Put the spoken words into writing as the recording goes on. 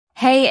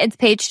Hey, it's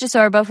Paige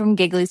DeSorbo from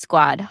Giggly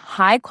Squad.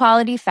 High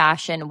quality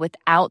fashion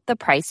without the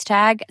price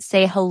tag.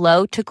 Say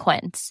hello to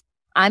Quince.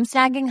 I'm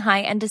snagging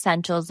high-end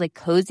essentials like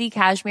cozy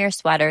cashmere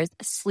sweaters,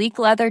 sleek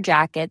leather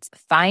jackets,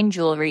 fine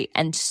jewelry,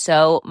 and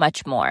so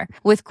much more.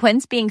 With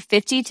Quince being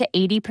 50 to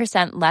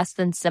 80% less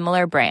than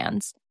similar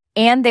brands.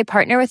 And they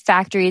partner with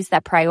factories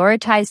that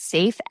prioritize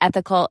safe,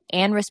 ethical,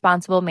 and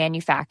responsible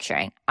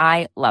manufacturing.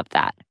 I love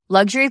that.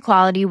 Luxury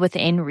quality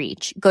within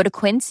reach. Go to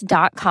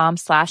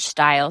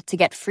quince.com/style to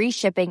get free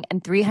shipping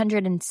and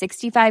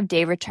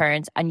 365-day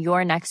returns on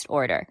your next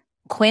order.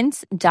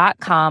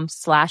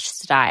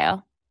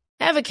 Quince.com/style.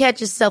 Ever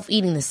catch yourself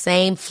eating the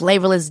same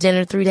flavorless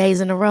dinner 3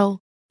 days in a row?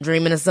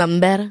 Dreaming of something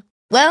better?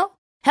 Well,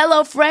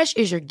 HelloFresh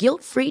is your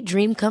guilt-free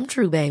dream come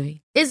true, baby.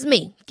 It's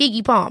me,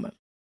 Keke Palmer.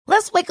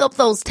 Let's wake up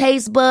those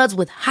taste buds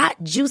with hot,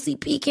 juicy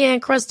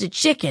pecan-crusted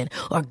chicken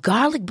or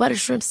garlic butter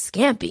shrimp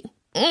scampi.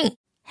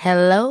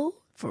 Hello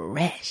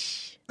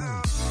Fresh.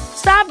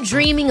 Stop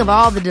dreaming of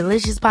all the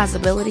delicious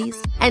possibilities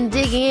and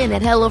dig in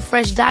at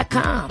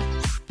HelloFresh.com.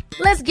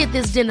 Let's get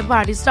this dinner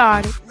party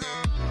started.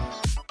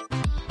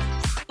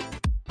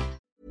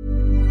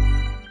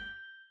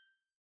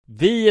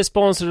 Vi är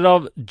sponsrade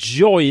av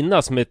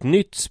Joina som är ett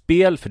nytt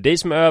spel för dig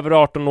som är över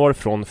 18 år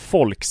från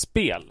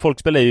Folkspel.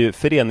 Folkspel är ju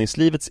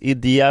föreningslivets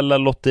ideella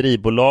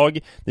lotteribolag.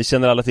 Ni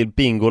känner alla till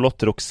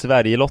Bingolotter och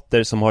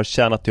Sverigelotter som har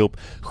tjänat ihop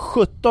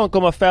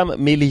 17,5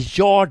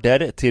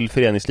 miljarder till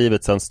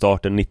föreningslivet sedan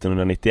starten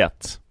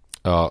 1991.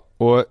 Ja,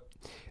 och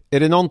är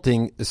det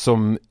någonting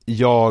som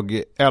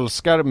jag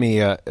älskar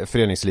med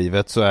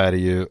föreningslivet så är det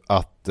ju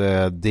att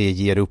det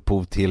ger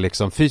upphov till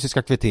liksom fysisk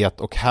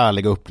aktivitet och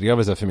härliga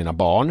upplevelser för mina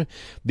barn.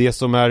 Det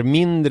som är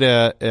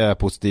mindre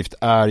positivt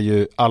är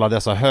ju alla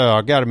dessa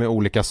högar med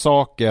olika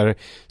saker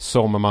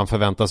som man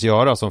förväntas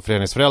göra som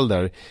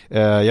föreningsförälder.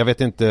 Jag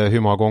vet inte hur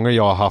många gånger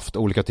jag har haft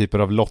olika typer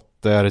av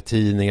lotter,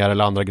 tidningar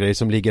eller andra grejer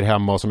som ligger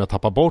hemma och som jag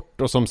tappar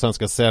bort och som sen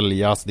ska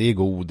säljas. Det är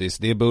godis,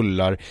 det är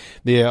bullar,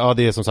 det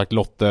är som sagt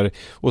lotter,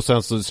 och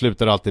sen så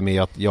slutar det alltid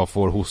med att jag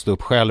får hosta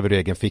upp själv ur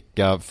egen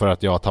ficka för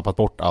att jag har tappat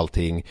bort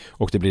allting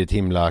och det blir ett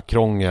himla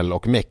krångel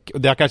och meck.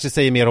 Och det kanske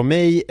säger mer om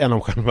mig än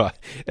om själva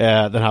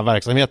den här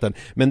verksamheten,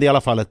 men det är i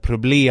alla fall ett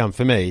problem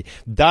för mig.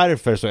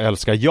 Därför så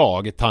älskar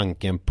jag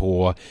tanken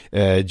på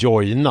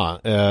Joina,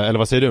 eller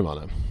vad säger du,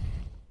 Manne?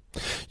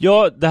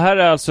 Ja, det här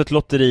är alltså ett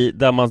lotteri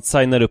där man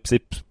signar upp sig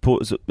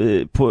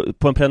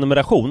på en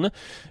prenumeration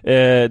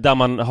där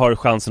man har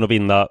chansen att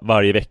vinna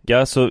varje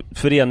vecka. Så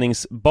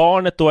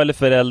föreningsbarnet då eller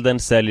föräldern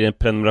säljer en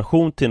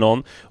prenumeration till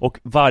någon och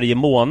varje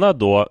månad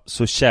då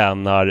så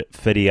tjänar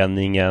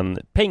föreningen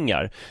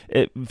pengar.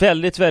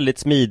 Väldigt, väldigt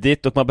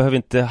smidigt och man behöver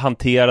inte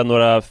hantera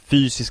några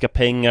fysiska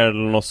pengar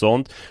eller något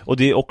sånt. Och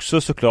det är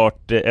också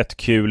såklart ett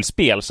kul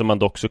spel som man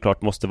dock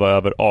såklart måste vara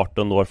över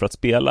 18 år för att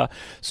spela.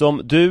 Så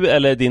om du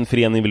eller din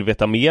förening vill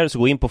veta mer så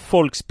gå in på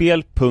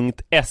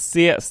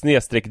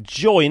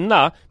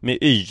folkspel.se/joina med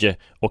y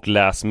och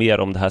läs mer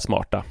om det här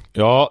smarta.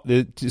 Ja,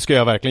 det ska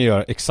jag verkligen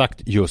göra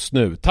exakt just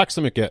nu. Tack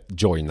så mycket,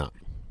 Joina.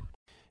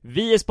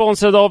 Vi är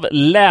sponsrade av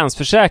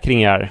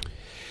Länsförsäkringar.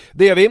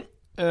 Det är vi.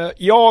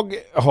 Jag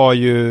har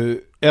ju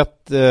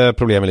ett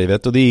problem i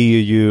livet och det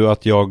är ju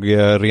att jag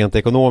rent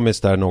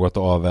ekonomiskt är något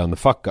av en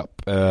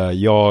fuck-up.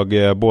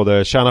 Jag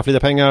både tjänar för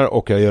lite pengar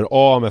och jag gör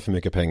av med för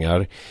mycket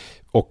pengar.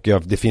 Och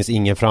det finns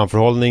ingen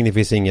framförhållning, det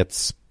finns inget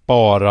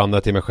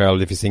sparande till mig själv,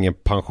 det finns ingen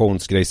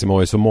pensionsgrej som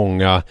är så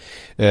många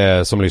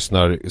som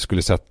lyssnar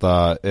skulle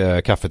sätta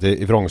kaffet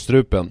i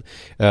vrångstrupen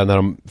när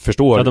de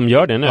förstår. Ja, de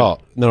gör det nu. Ja,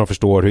 när de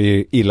förstår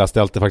hur illa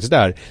ställt det faktiskt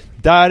är.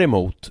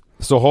 Däremot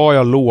så har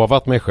jag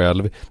lovat mig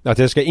själv att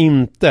jag ska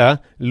inte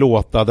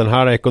låta den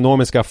här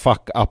ekonomiska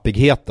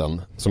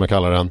fuck-uppigheten, som jag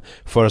kallar den,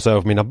 föras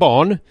över på mina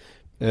barn.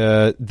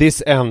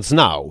 This ends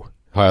now,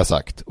 har jag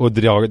sagt, och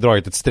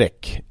dragit ett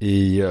streck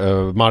i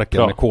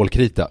marken med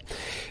kolkrita.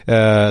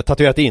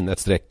 Tatuerat in ett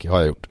streck har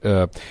jag gjort.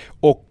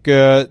 Och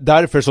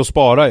därför så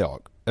sparar jag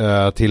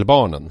till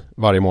barnen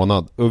varje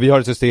månad. Och vi har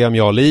ett system,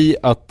 jag och Li,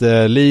 att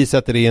Li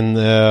sätter in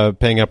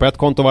pengar på ett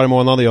konto varje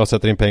månad och jag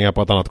sätter in pengar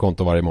på ett annat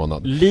konto varje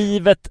månad.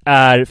 Livet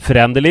är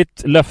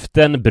föränderligt,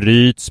 löften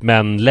bryts,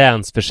 men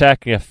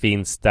Länsförsäkringar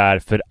finns där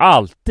för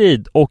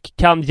alltid och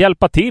kan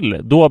hjälpa till,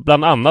 då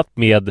bland annat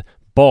med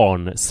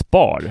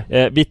barnspar.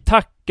 Vi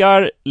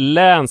tackar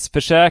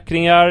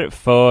Länsförsäkringar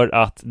för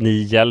att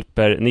ni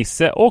hjälper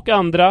Nisse och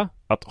andra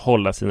att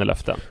hålla sina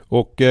löften.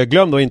 Och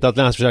glöm då inte att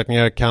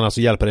Länsförsäkringar kan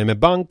alltså hjälpa dig med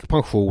bank,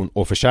 pension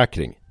och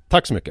försäkring.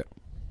 Tack så mycket.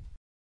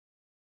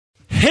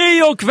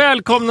 Hej och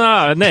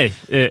välkomna!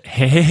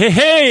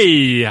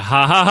 Hej!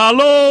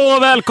 Hallå!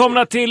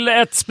 Välkomna till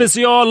ett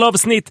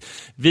specialavsnitt.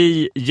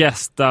 Vi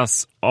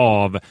gästas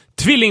av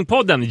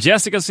Tvillingpodden.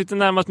 Jessica sitter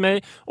närmast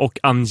mig och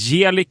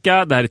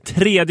Angelica. Det här är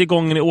 3:e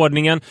gången i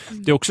ordningen.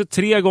 Det är också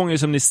 3 gånger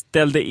som ni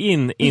ställde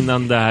in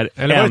innan det här.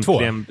 Eller var det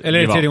 2? Eller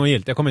är det 3:e gången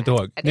gilt? Jag kommer inte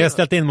ihåg. Ni har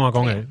ställt in många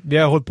gånger. Vi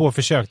har hållit på och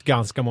försökt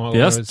ganska många gånger.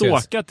 Vi har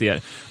ståkat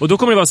er. Och då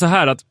kommer det vara så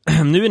här att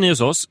nu är ni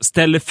hos oss,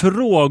 ställer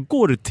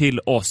frågor till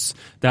oss.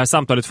 Det här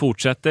samtalet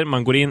fortsätter.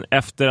 Man går in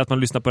efter att man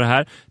lyssnar på det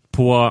här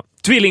på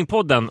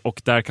Tvillingpodden,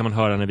 och där kan man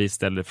höra när vi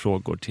ställer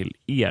frågor till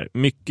er.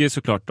 Mycket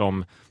såklart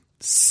om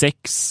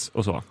sex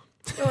och så.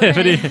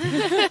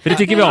 för det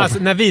tycker vi om. Alltså,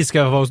 när vi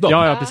ska vara hos dem?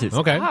 Ja, precis.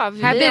 Okay. Här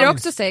blir det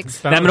också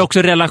sex. Nej, men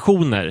också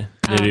relationer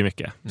blir det ju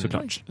mycket,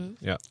 såklart.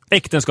 Ja.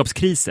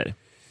 Äktenskapskriser.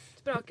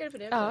 Sprakar det för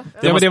det? Ja,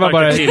 men det var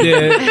bara... det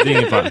är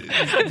ingen fara.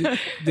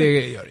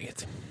 Det gör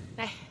inget.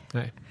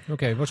 Nej.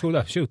 Okej,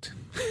 varsågoda. Shoot.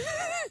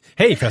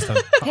 Hej förresten.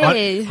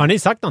 Hej. Har ni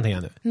sagt någonting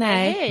ännu?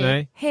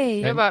 Nej.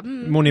 Hej. Jag bara,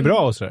 Mår ni bra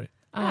och sådär?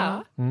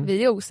 Ja,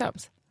 vi är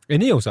osams. Är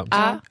ni osams?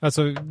 Ja.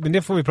 Alltså, men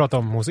det får vi prata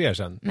om hos er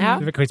sen. Ja.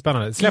 Det är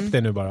skitspännande. Släpp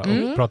det nu bara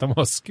och prata med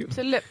oss.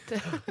 Absolut.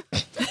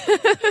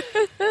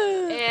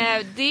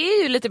 Det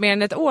är ju lite mer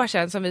än ett år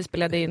sedan som vi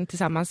spelade in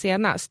tillsammans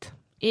senast.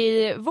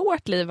 I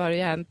vårt liv har det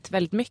ju hänt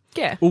väldigt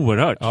mycket.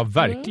 Oerhört. Ja,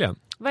 verkligen.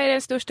 Vad är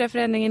den största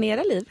förändringen i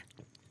era liv?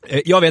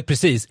 Jag vet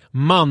precis.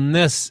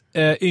 Mannes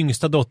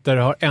yngsta dotter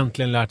har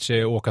äntligen lärt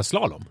sig åka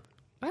slalom.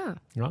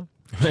 Ja.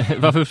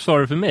 Varför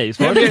svarar du för mig?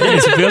 Svarar du för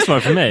mig så får jag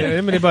svara för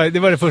mig. Men det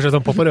var det första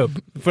som poppade upp.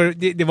 För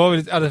det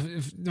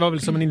var väl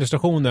som en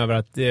illustration över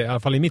att i alla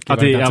fall i mitt liv att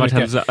det har varit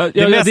hänt så.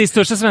 Det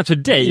största som hänt för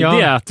dig,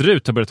 det är att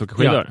Rut har börjat åka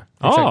skidor.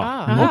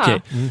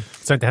 Okej.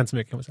 Så det har inte hänt så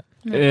mycket, kan man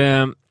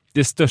säga.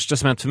 Det största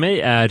som hänt för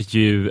mig är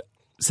ju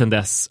sen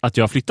dess att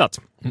jag har flyttat.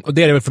 Och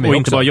det är det väl för mig och också.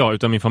 Inte bara jag,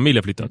 utan min familj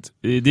har flyttat.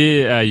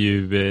 Det är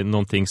ju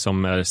någonting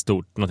som är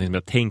stort, någonting som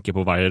jag tänker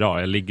på varje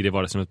dag. Jag ligger i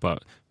vardagsrummet och bara,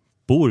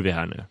 bor vi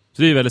här nu?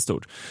 Så det är väldigt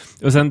stort.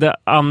 Och sen det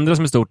andra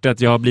som är stort är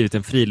att jag har blivit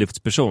en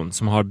friluftsperson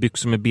som har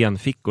byxor med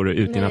benfickor och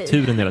ute i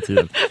naturen hela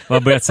tiden. Och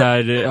har börjat så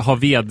här, ha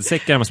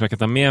vedsäckar som jag kan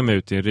ta med mig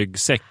ut i en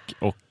ryggsäck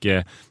och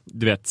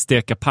du vet,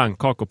 steka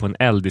pannkakor på en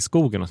eld i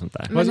skogen och sånt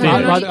där.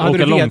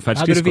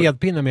 Hade du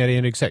vedpinnar med dig i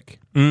en ryggsäck?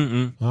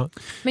 Ja.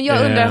 Men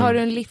jag undrar, har du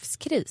en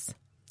livskris?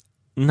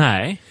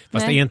 Nej.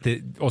 Fast är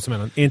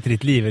inte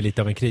ditt liv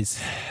lite av en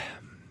kris,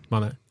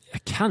 Manne?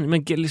 Jag kan,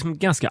 men liksom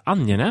ganska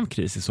angenäm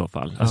kris i så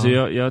fall. Alltså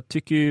jag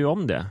tycker ju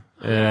om det.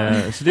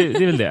 Så det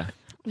är väl det.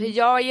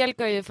 Jag och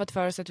Jelka har ju fått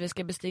för oss att vi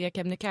ska bestiga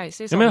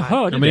Kebnekaise i sommar. Ja, men jag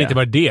hörde men inte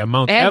bara det,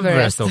 Mount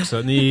Everest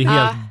också. Ni är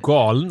helt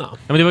galna. Ja,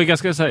 men det var ju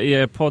ganska så här,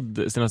 i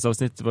podd senaste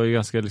avsnitt var ju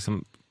ganska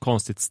liksom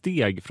konstigt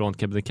steg från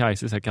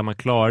Kebnekaise. Så här, kan man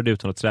klara det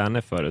utan att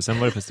träna för det? Sen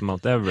var det faktiskt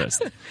Mount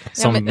Everest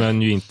som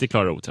man ju inte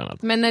klarar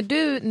otränat. Men när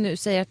du nu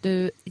säger att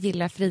du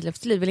gillar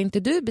friluftsliv, vill inte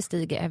du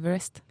bestiga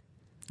Everest?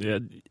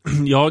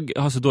 Jag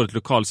har så dåligt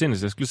lokalsinne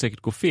så jag skulle säkert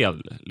gå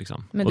fel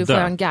liksom, men du får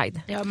en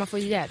guide. Ja, man får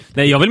hjälp.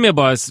 Nej, jag vill mer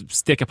bara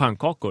steka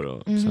pannkakor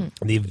och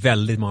så. Det är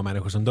väldigt många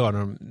människor som dör när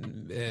de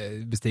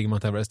bestiger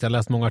Mount Everest. Jag har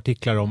läst många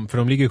artiklar om, för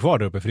de ligger ju kvar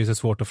där uppe för det är så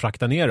svårt att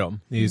frakta ner dem.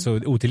 Det är ju så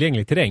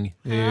otillgänglig terräng.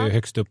 Det är ju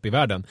högst upp i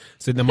världen.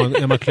 Så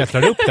när man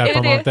klättrar upp där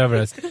på Mount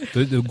Everest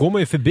då går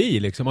man ju förbi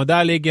liksom. Och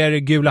där ligger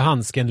gula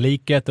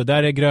handsken-liket och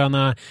där är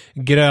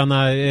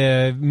gröna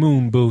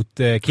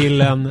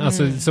moonboot-killen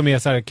alltså, som är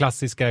så här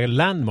klassiska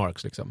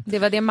landmarks liksom. Det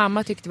var det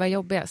mamma tyckte var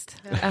jobbigast.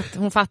 Att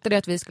hon fattade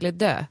att vi skulle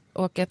dö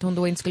och att hon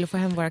då inte skulle få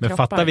hem våra kroppar. Men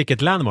fatta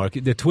vilket landmark.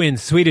 The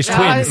Twins, Swedish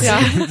Twins. Ja.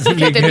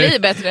 Kan inte bli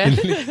bättre.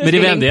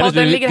 Men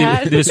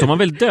det är så man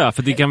vill dö.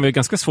 För det kan vara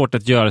ganska svårt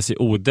att göra sig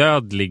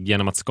odödlig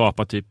genom att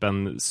skapa typ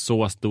en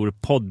så stor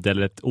podd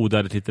eller ett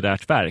odödligt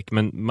litterärt verk.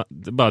 Men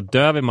bara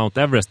dö vid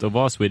Mount Everest och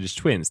vara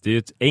Swedish Twins. Det är ju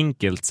ett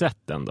enkelt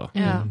sätt ändå.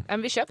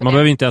 Men vi köper man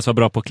behöver inte ens vara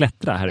bra på att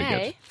klättra,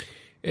 herregud.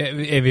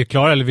 Är vi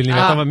klara eller vill ni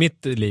veta vad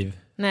mitt liv?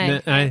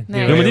 Nej.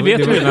 Men det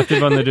vet du att det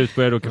var när du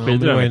började åka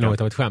skidor. Det var ju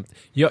något av ett skämt.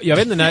 Jag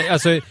vet inte när,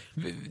 alltså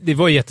det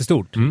var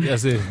jättestort.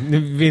 Alltså, nu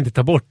vill vi inte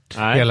ta bort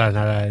hela den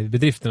här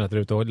bedriften att du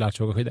är ute och lärt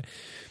sig åka skidor.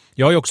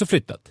 Jag har ju också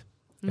flyttat.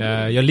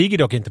 Jag ligger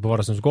dock inte på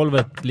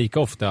vardagsrumsgolvet lika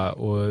ofta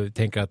och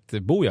tänker att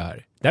bor jag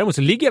här. Däremot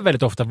så ligger jag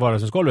väldigt ofta på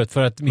vardagsrumsgolvet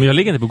för att... Men jag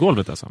ligger inte på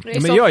golvet alltså?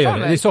 Men jag gör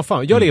det. Det är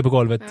soffan. Jag ligger på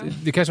golvet.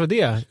 Det kanske var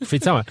det.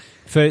 Skitsamma.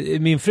 För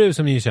min fru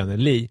som ni känner,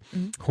 Li,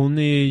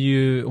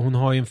 hon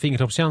har ju en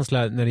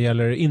fingertoppskänsla när det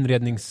gäller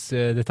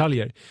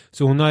inredningsdetaljer.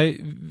 Så hon har...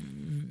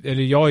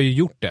 Eller jag har ju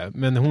gjort det,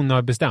 men hon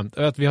har bestämt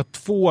att vi har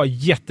 2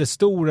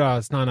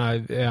 jättestora såna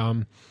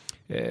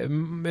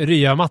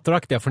rya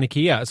mattoraktiga från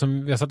Ikea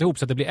som vi har satt ihop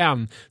så att det blir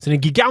en. Så den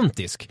är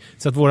gigantisk.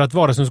 Så att vårt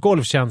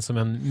vardagsrumsgolv känns som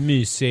en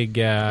mysig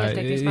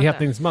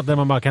heltäckningsmatta där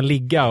man bara kan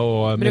ligga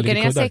och... Brukar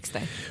ni ha sex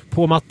där?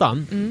 På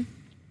mattan?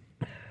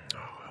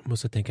 Jag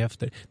måste tänka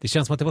efter. Det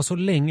känns som att det var så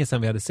länge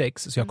sedan vi hade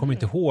sex så jag kommer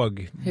inte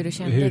ihåg hur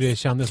det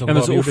kändes.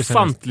 Men så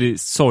ofantlig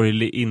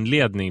sorglig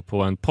inledning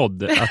på en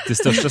podd att det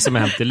största som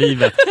har hänt i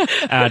livet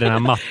är den här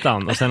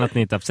mattan och sen att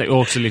ni inte har haft sex. Och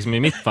också liksom i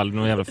mitt fall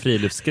någon jävla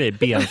friluftsgrej,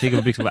 benfick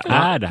och byxor. Vad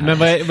är det här? Men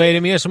vad är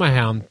det mer som har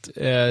hänt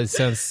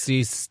sen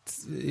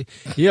sist?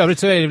 I övrigt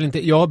så är det väl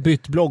inte... Jag har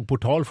bytt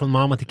bloggportal från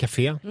mamma till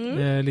café.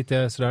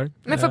 Lite sådär.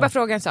 Men får bara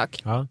fråga en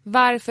sak. Ja.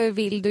 Varför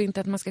vill du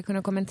inte att man ska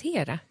kunna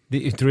kommentera?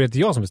 Tror du att det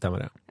är jag som bestämmer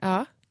det?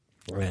 Ja.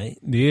 Nej,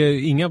 det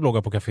är inga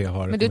bloggar på café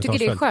har. Men du tycker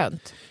det är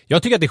skönt?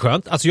 Jag tycker att det är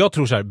skönt. Alltså jag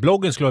tror så här,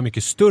 bloggen skulle vara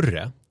mycket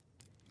större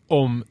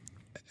om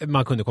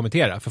man kunde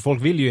kommentera. För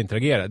folk vill ju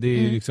interagera. Det är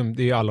ju liksom,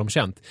 det är ju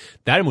allomkänt.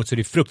 Däremot så är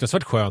det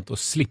fruktansvärt skönt att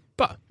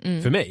slippa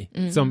för mig.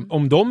 Som,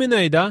 om de är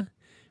nöjda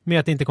med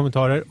att det inte är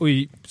kommentarer.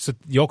 Så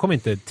jag kommer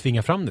inte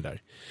tvinga fram det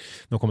där.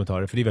 Några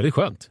kommentarer, för det är väldigt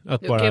skönt.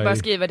 Att du kan ju bara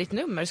skriva ditt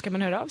nummer, ska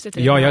man höra av sig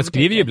till Ja, jag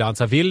skriver ju ibland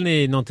så här, vill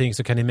ni någonting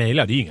så kan ni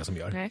mejla. Det är ju ingen som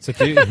gör. Nej. Så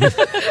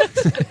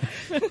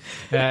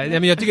nej,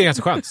 men jag tycker det är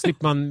ganska skönt.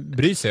 Slipper man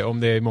bry sig om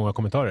det är många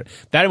kommentarer.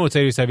 Däremot så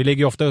är det ju så här, vi lägger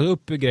ju ofta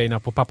upp grejerna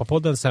på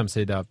Pappapoddens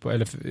hemsida,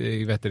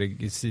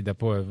 sida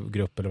på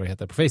grupp eller vad det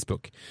heter, på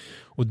Facebook.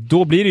 Och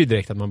då blir det ju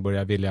direkt att man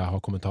börjar vilja ha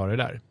kommentarer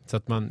där. Så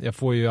att jag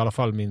får ju i alla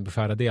fall min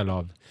beskärda del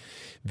av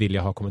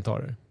vilja ha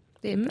kommentarer.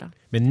 Det är bra.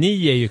 Men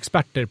ni är ju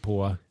experter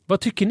på, vad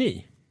tycker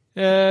ni?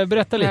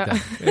 Berätta lite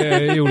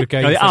i olika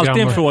det är Instagram.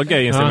 alltid en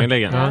fråga i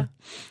Instagram-inläggen. Ja.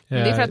 Men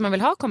det är för att man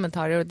vill ha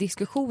kommentarer och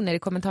diskussioner i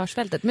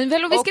kommentarsfältet. Men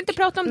vi ska inte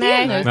prata om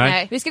nej, det nu.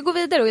 Nej. Vi ska gå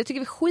vidare och jag tycker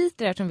vi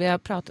skiter där som vi har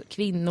pratat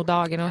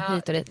kvinnodagen och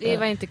hit och dit. Det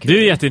var inte kul. Det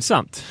är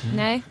jätteintressant.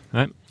 Nej.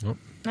 Nej.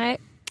 Nej.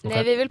 Okay.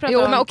 Nej, vi vill prata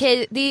om... men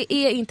okej, det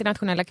är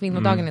internationella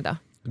kvinnodagen idag.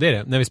 Det är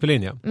det, när vi spelar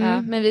in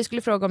Men vi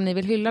skulle fråga om ni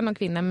vill hylla någon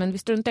kvinna, men vi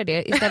struntar i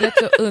det. Istället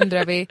så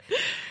undrar vi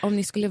om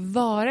ni skulle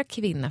vara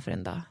kvinna för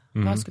en dag.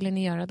 Vad skulle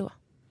ni göra då?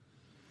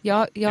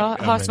 Jag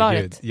har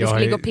svaret. Du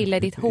skulle gå och pilla i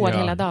ditt hår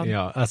hela dagen.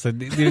 Ja, alltså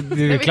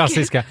det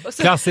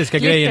klassiska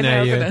grejen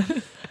är ju...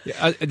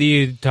 Det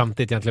är ju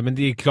töntigt egentligen, men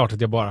det är klart att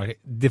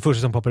det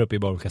första som poppar upp är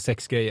bara olika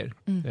sexgrejer.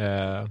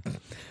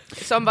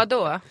 Som vad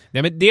då?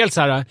 Nej, men dels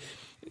så här,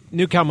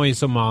 nu kan man ju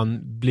som man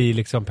bli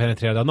liksom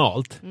penetrerad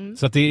analt.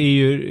 Så att det är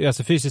ju,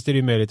 alltså fysiskt är det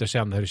ju möjligt att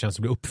känna hur det känns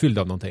att bli uppfylld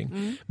av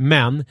någonting.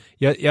 Men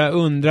jag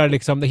undrar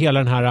liksom, hela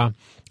den här,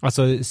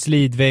 alltså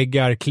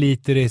slidväggar,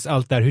 klitoris,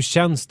 allt där, hur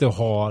känns det att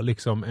ha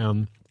liksom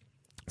en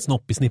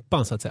snopp i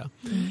snippan så att säga.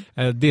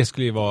 Det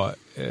skulle ju vara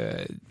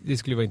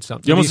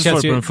intressant. Jag måste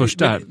svara på den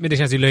första här. Men det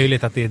känns ju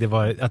löjligt att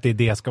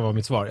det ska vara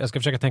mitt svar. Jag ska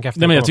försöka tänka efter.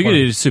 Nej, men jag tycker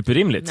det är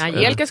superrimligt.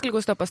 Nej, Jelka skulle gå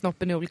och stoppa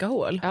snoppen i olika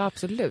hål. Ja,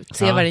 absolut.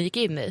 Se vad den gick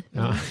in i.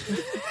 Ja.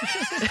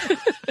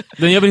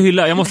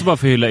 Jag måste bara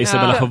få hylla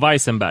Isabella von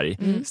Weissenberg,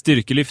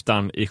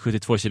 styrkelyftaren i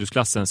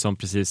 72-kilosklassen som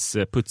precis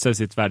putsade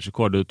sitt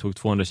världsrekord och tog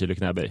 200 kilo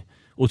knäböj.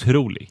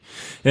 Otrolig.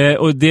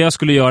 Och det jag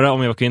skulle göra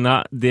om jag var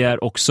kvinna, det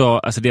är också,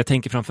 alltså det jag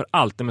tänker framför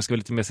allt, om jag ska vara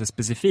lite mer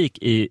specifik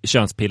i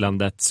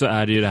könspillandet, så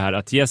är det ju det här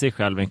att ge sig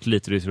själv en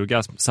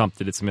klitorisorgasm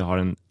samtidigt som jag har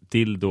en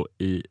dildo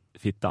i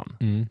fittan.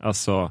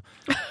 Alltså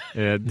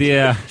det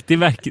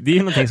är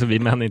någonting som vi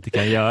män inte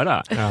kan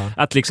göra.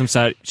 Att liksom så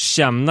här,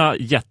 känna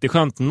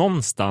jätteskönt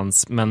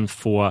någonstans men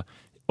få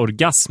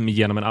orgasm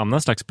genom en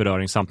annan slags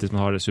beröring samtidigt som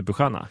man har det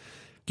supersköna.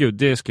 Gud,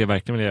 det skulle jag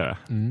verkligen vilja göra.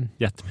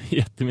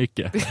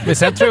 Jättemycket. Men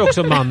sen tror jag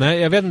också, Manne,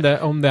 jag vet inte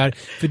om det är,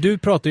 för du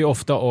pratar ju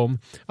ofta om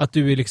att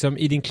du är liksom,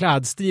 i din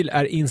klädstil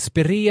är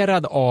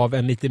inspirerad av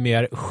en lite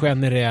mer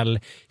generell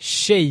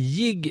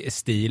tjejig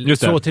stil,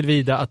 så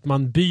tillvida att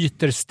man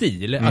byter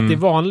stil. Att det är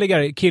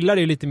vanligare, killar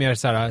är ju lite mer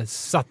så här,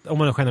 satt, om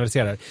man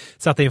generaliserar,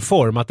 satt i en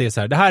form att det är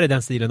så här, det här är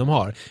den stilen de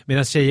har.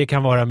 Medan tjejer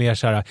kan vara mer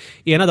så här,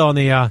 ena dagen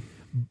är jag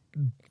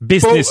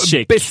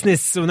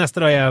business och nästa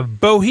dag är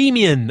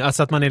bohemian,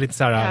 alltså att man är lite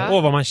så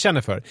här, vad man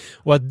känner för.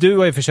 Och att du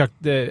har ju försökt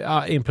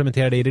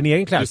implementera det i din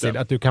egen klädstil,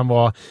 att du kan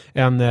vara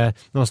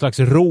någon slags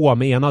rå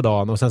med ena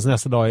dagen och sen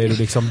nästa dag är du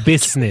liksom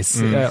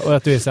business och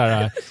att du är så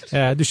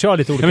här, du kör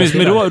lite olika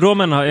stilar. Men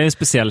romen har en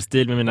speciell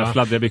stil med mina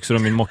fladdriga byxor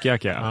och min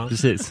mockjacka.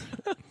 Precis.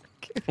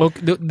 Och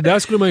där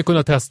skulle man ju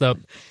kunna testa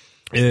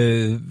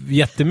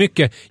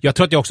jättemycket. Jag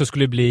tror att jag också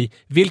skulle bli,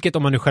 vilket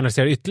om man nu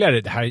generaliserar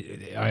ytterligare, det här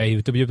jag är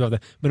ute och bjuder av det,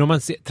 men om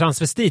man ser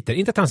transvestiter,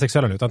 inte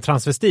transsexuella nu, utan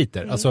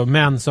transvestiter, alltså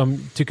män som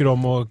tycker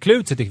om att klä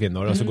ut sig till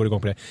kvinnor och så går det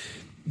igång på det.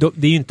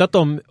 Det är ju inte att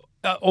de,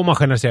 om man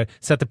generaliserar,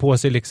 sätter på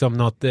sig liksom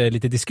något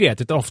lite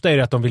diskret, utan ofta är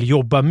det att de vill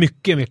jobba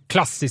mycket med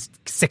klassiskt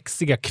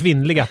sexiga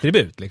kvinnliga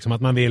attribut, liksom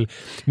att man vill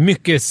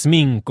mycket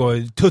smink och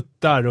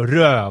tuttar och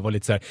röv och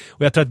lite så här.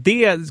 Och jag tror att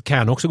det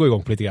kan också gå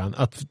igång på lite grann,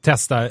 att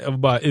testa och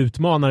bara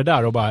utmana det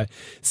där och bara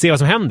se vad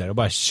som händer och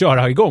bara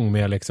köra igång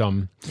med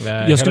liksom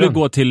jag skulle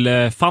gå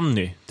till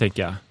Fanny,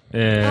 tänker jag.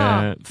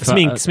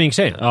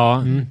 Sminktjejen.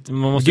 Ja,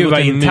 man måste gå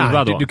till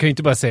Muva då. Du kan ju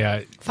inte bara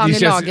säga Fanny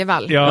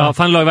Lagervall. Ja,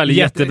 Fanny Lagervall är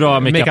jättebra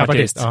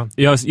makeup-artist.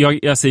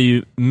 Jag säger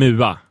ju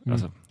Muva.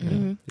 Alltså.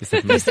 Det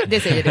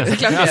säger du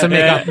såklart. Alltså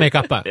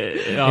makeup-a.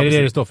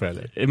 Är det står för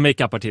eller?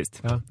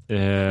 Makeup-artist.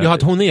 Ja,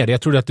 att hon är det.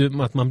 Jag trodde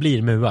att man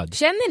blir muvad.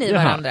 Känner ni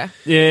varandra?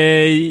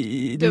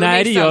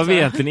 Nej, det gör vi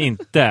egentligen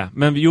inte.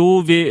 Men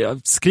jo, vi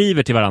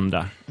skriver till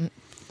varandra.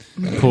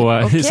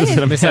 På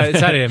sociala medier.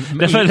 Så här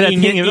är det.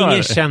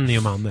 Ingen känner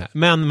ju Manne,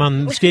 men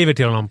man skriver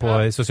till honom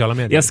på sociala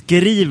medier. Jag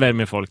skriver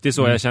med folk, det är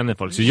så jag känner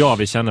folk. Så ja,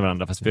 vi känner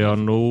varandra, fast vi har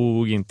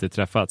nog inte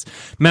träffats.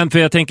 Men för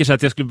jag tänker så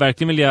att jag skulle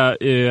verkligen vilja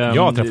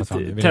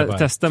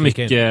testa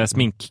mycket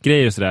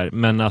sminkgrejer och sådär.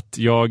 Men att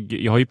jag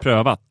har ju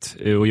prövat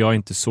och jag är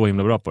inte så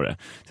himla bra på det.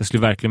 Så jag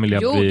skulle verkligen vilja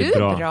bli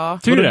bra.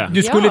 Tror du det?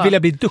 Du skulle vilja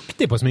bli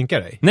duktig på att sminka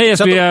dig? Nej,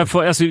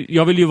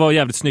 jag vill ju vara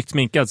jävligt snyggt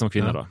sminkad som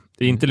kvinna då.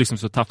 Inte liksom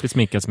så taffligt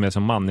sminkad som jag är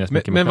som man när jag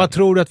sminkar mig Men själv. vad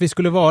tror du att vi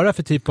skulle vara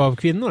för typ av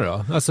kvinnor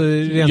då? Alltså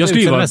rent jag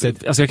skulle vara,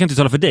 utseendemässigt. alltså jag kan inte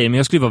tala för dig, men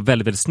jag skulle vara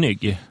väldigt, väldigt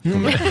snygg.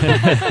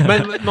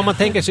 Men om man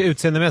tänker sig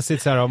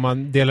utseendemässigt så här, om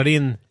man delar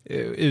in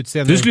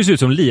utseende... Du skulle se ut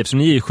som Liv, som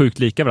ni är sjukt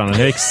lika varandra.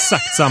 Ni har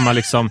exakt samma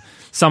liksom,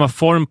 samma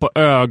form på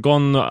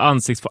ögon och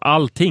ansikts för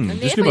allting. Men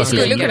Du skulle bara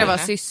skulle kunna vara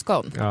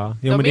syskon. Ja,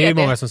 jo, men det är ju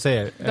många som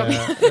säger.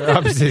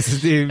 Ja,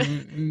 precis. Det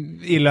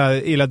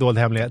är illa dold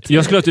hemlighet.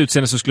 Jag skulle ha ett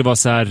utseende som skulle vara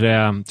så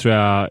här, tror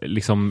jag,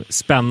 liksom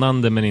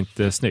spännande men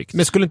inte snyggt.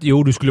 Men skulle inte,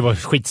 du skulle vara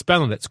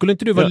skitspännande. Skulle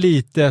inte du vara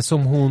lite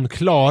som hon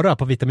Klara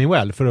på Vitamin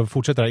Well för att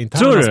fortsätta det här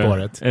interna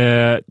spåret?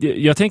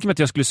 Jag tänker mig att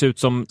jag skulle se ut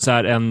som så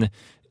här en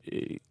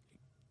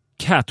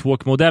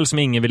catwalk-modell som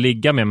ingen vill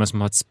ligga med men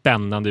som har ett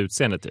spännande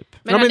utseende typ.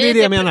 Men ja, men det är det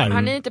jag menar.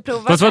 Har ni inte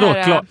provat fast det vadå?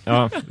 här?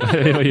 Ja,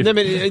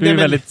 det är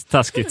väldigt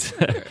taskigt.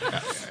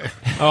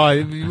 Ja,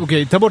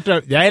 okej, ta bort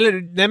det. Ja, eller,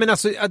 nej men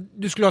alltså, att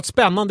du skulle ha ett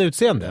spännande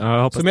utseende. Ja,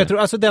 jag hoppas som det. jag tror,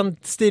 alltså den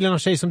stilen av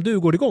tjej som du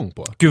går igång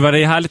på. Gud vad det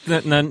är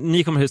härligt när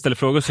ni kommer hit och ställer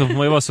frågor, så får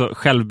man ju vara så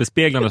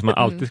självbespeglande som man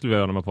alltid skulle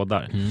göra när man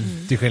poddar.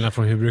 Till skillnad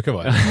från hur det brukar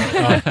vara.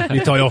 Ja, vi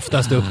tar ju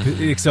oftast upp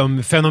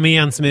liksom,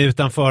 fenomen som är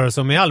utanför och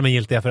som är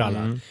allmängiltiga för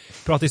alla.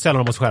 Pratar ju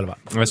sällan om oss själva.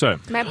 Ja, så är det.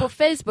 Men på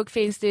Facebook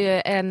finns det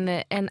ju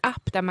en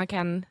app där man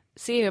kan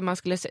se hur man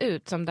skulle se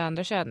ut som det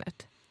andra könet.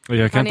 Och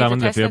jag kan Har ni inte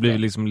använda det inte för jag blir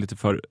testat liksom lite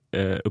för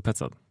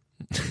upphetsad.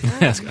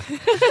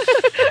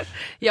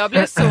 Jag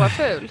blev så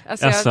ful.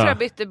 Alltså jag Asså. tror jag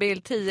bytte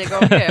bild 10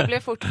 gånger. Jag blev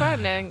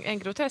fortfarande en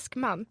grotesk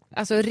man.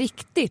 Alltså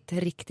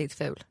riktigt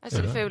ful.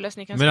 Alltså det fulaste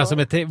ni kan Men alltså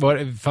spåra.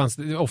 fanns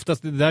det,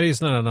 oftast, det där är ju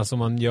sådana som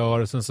man gör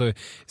och sen så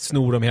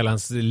snor de hela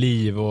ens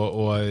liv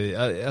och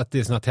att det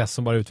är såna test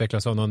som bara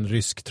utvecklas av någon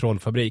rysk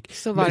trollfabrik.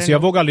 Så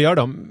jag vågar aldrig göra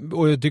dem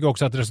och jag tycker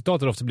också att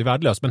resultatet ofta blir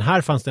värdelöst. Men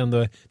här fanns det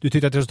ändå, du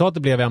tyckte att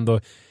resultatet blev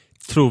ändå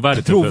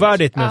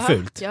trovärdigt men Aha,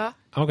 fult. Ja,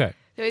 Okej.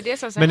 det var det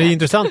som Men det är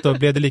intressant då,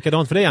 blev det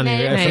likadant för dig Annie?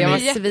 Nej, jag var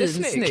Eftersom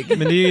jättesnygg.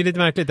 men det är ju lite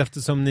märkligt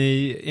eftersom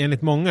ni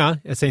enligt många,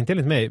 jag säger inte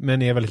enligt mig, men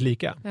ni är väldigt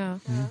lika. Ja,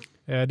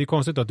 Det är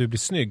konstigt att du blir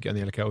snygg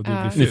Angelica och du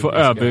Ja. blir ful. Ni får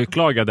Jessica.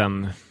 överklaga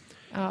den.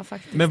 ja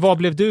faktiskt. Men vad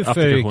blev du för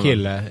Applikationen.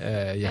 kille,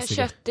 En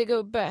Jessica? köttig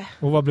gubbe.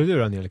 Och vad blev du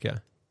då, Angelica?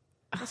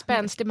 En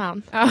spänstig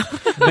man.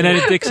 Men är det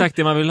inte exakt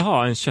det man vill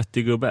ha, en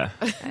köttig gubbe?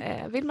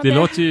 Vill man Det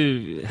låter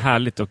ju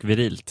härligt och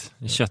virilt.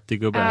 En köttig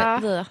gubbe.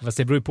 Ja. Fast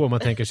det beror ju på om man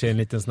tänker sig en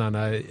liten sån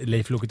här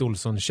Leif Loket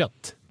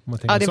Olsson-kött.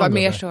 Ja, det var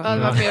mer så. Ja,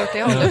 det var mer åt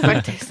det hållet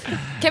faktiskt.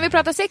 Kan vi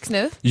prata sex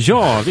nu?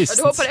 Ja, visst.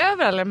 Du hoppar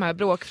över alla de här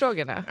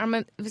bråkfrågorna. Ja,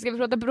 men ska vi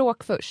prata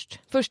bråk först?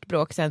 Först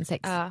bråk, sen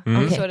sex. Ja,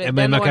 Mm. så det, Men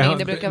den man ordning kan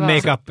det brukar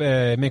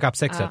vara.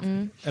 make-up-sexet. Ja.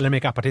 Eller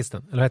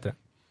make-up-artisten. Eller vad heter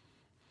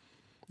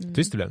det?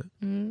 Tyst du blev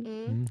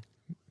nu.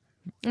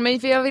 Men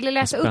för jag ville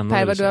läsa upp Spännande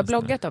här vad du har känns det.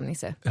 bloggat om,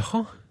 Nisse.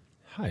 Jaha,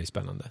 här är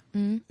spännande.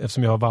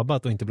 Eftersom jag har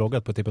vabbat och inte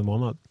bloggat på typ en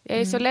månad. Jag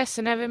är så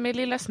ledsen över min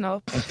lilla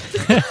snopp.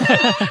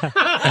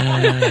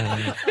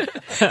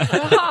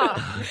 Jaha.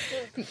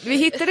 Vi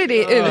hittade det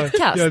i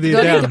utkast. Ja, det är du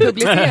har den. inte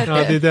publicerat Ja,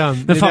 det är det.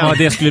 den. Men fan det är vad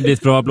det skulle bli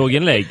ett bra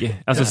blogginlägg.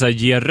 Alltså så här,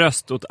 ge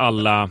röst åt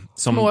alla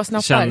som Små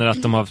snoppar. känner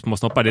att de har små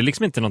snoppar. Det är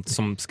liksom inte något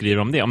som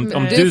skriver om det. Om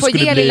Du får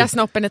skulle ge bli... lilla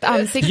snoppen ett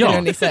ansikte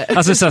nu, Nisse.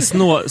 Alltså så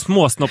här,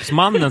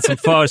 småsnoppsmannen som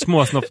för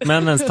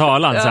småsnoppsmännens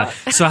talan.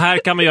 Så här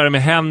kan man göra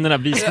med händerna.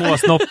 Vi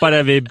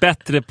småsnoppare, vi är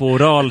bättre på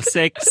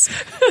oralsex.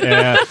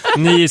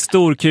 Ni är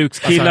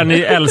storkukskillar, ni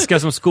älskar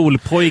som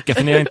skolpojkar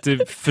för ni har inte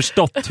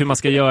förstått hur man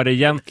ska göra det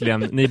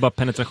egentligen. Ni är bara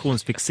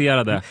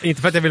penetrationsfixerade.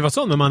 Inte för att jag vill vara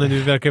sån, men mannen,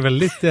 du verkar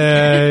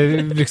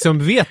väldigt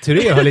liksom vet hur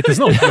det är att ha lite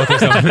snopp.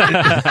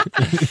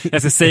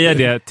 Jag ska säga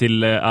det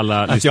till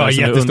alla Att jag har lyssnare som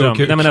jättestor undrar om.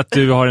 kuk. Nej, men att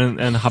du har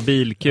en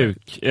habil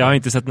kuk. Jag har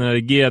inte sett den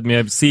reagerad, men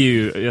jag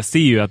ser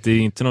ju att det är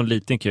inte någon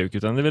liten kuk,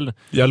 utan det är väl...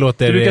 Du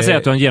brukar säga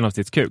att du har en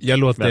genomsnittskuk. Jag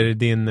låter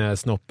din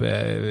snopp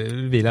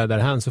vila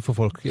därhän så får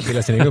folk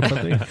vilja sin egen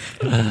uppfattning.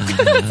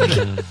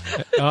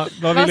 Ja,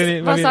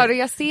 Vad sa du?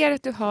 Jag ser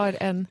att du har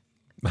en...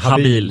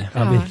 Habil.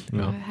 Ja,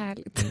 Ja.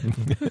 härligt.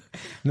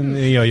 Men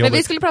Men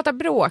vi skulle prata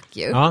bråk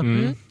ju. Ja.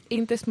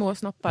 Inte små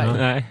snoppar. Ja.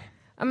 Nej.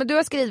 Ja, men du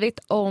har skrivit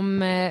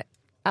om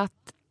att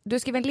du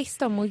skrev en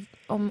lista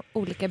om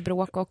olika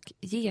bråk och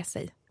ge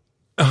sig.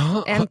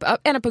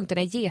 En av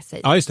punkterna är ge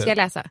sig. Ja, just det. Ska jag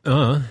läsa?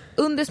 Ja,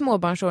 Under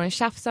småbarnsåren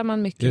tjafsar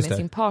man mycket Just med det.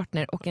 sin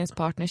partner och ens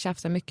partner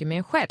tjafsar mycket med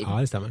en själv. ja,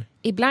 det stämmer.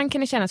 Ibland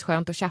kan det kännas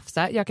skönt att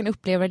tjafsa. Jag kan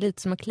uppleva det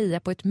lite som att klia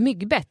på ett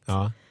myggbett.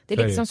 Ja, Det är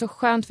så är liksom det. så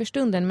skönt för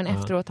stunden, men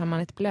efteråt har man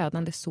ett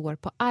blödande sår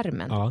på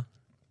armen. Ja,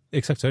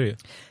 exakt så är det ju.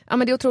 Ja,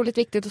 men det är otroligt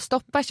viktigt att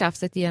stoppa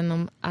tjafset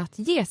genom att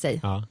ge sig.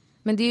 Ja,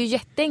 Men det är ju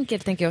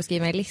jätteenkelt, tänker jag, att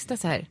skriva en lista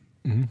så här.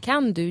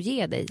 Kan du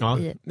ge dig? ja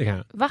I... det kan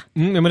jag. Va?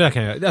 Ja, men det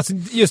kan jag. Alltså,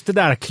 just det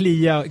där,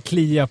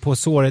 klia på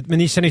såret. Men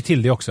ni känner ju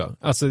till det också.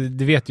 Alltså,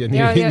 det vet ju. Vi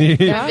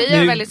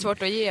har väldigt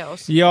svårt att ge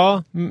oss.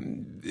 Ja,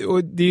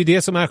 och det är ju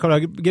det som är själva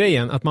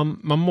grejen. Att man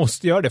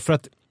måste göra det. För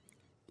att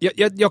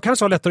jag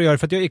kanske har lättare att göra det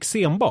för att jag är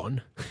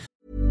eksembarn.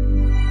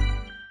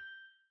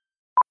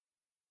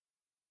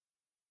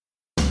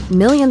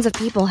 Millions of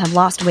people have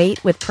lost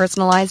weight with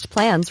personalized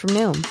plans from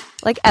Noom.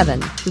 Like Evan,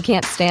 who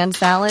can't stand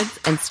salads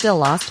and still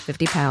lost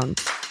 50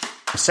 pounds.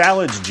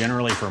 Salads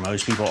generally for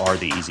most people are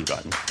the easy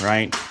button,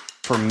 right?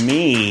 For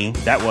me,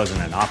 that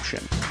wasn't an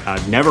option. I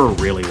never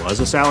really was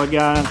a salad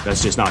guy.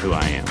 That's just not who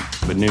I am.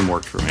 But Noom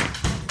worked for me.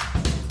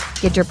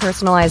 Get your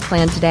personalized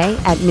plan today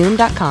at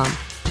Noom.com.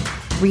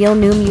 Real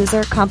Noom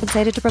user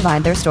compensated to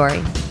provide their story.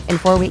 In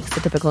 4 weeks,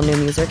 the typical Noom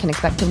user can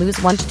expect to lose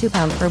 1 to 2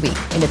 pounds per week.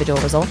 Individual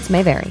results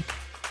may vary.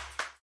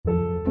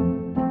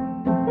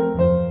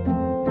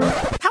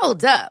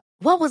 Hold up.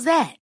 What was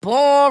that?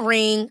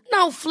 Boring.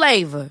 No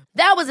flavor.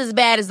 That was as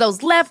bad as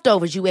those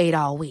leftovers you ate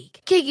all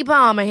week. Keke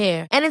Palmer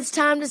here. And it's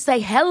time to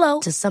say hello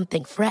to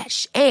something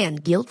fresh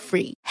and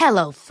guilt-free.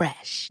 Hello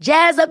Fresh.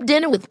 Jazz up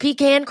dinner with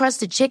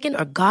pecan-crusted chicken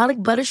or garlic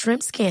butter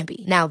shrimp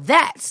scampi. Now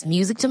that's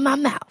music to my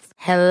mouth.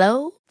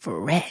 Hello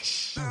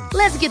Fresh.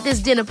 Let's get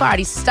this dinner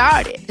party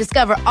started.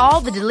 Discover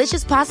all the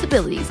delicious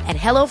possibilities at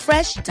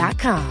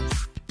hellofresh.com.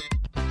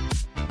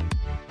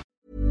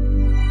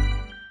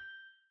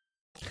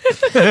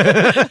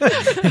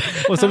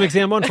 Och som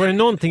exembarn var det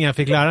någonting jag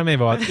fick lära mig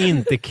var att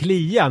inte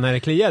klia när det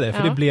kliade,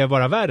 för det blev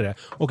bara värre.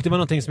 Och det var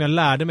någonting som jag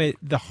lärde mig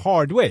the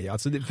hard way.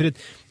 Alltså för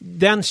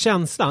den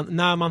känslan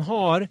när man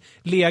har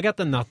legat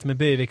en natt med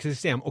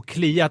böjväxtsystem och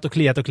kliat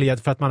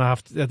för att man har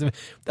haft,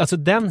 alltså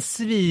den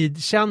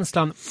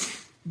svidkänslan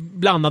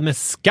blandad med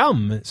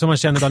skam som man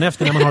känner dagen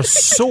efter när man har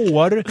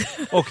sår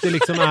och det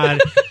liksom är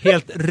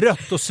helt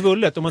rött och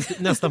svullet och man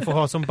nästan får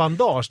ha som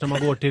bandage när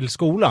man går till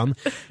skolan.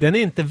 Den är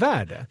inte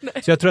värd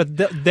det. Så jag tror att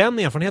den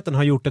erfarenheten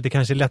har gjort att det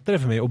kanske är lättare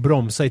för mig att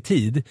bromsa i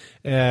tid.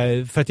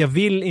 För att jag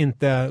vill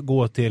inte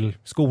gå till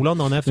skolan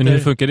dagen efter. Men hur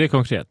funkar det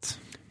konkret?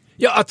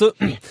 Ja, alltså,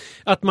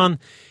 att man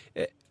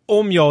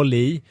om jag och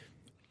Li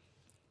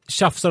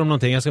tjafsar om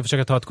någonting, jag ska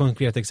försöka ta ett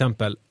konkret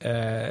exempel.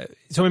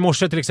 Som i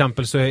morse till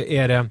exempel så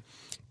är det,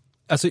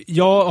 alltså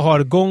jag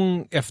har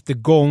gång efter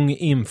gång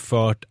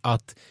infört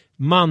att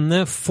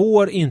Manne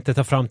får inte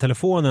ta fram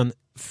telefonen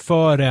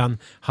förrän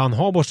han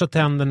har borstat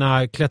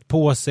tänderna, klätt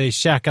på sig,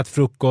 käkat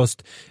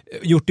frukost,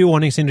 gjort i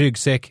ordning sin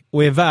ryggsäck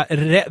och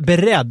är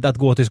beredd att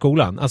gå till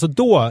skolan. Alltså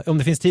då, om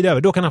det finns tid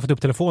över, då kan han få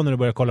upp telefonen och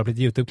börja kolla på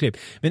lite YouTube-klipp.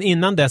 Men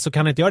innan dess så kan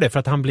han inte göra det för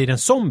att han blir en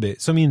zombie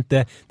som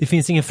inte, det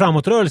finns ingen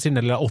framåtrörelse i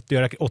den lilla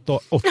 80-åriga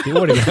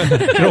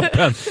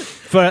kroppen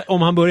för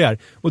om han börjar.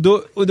 Och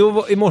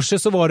då i morse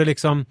så var det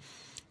liksom,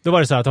 då var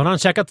det så här att han hade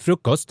käkat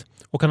frukost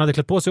och han hade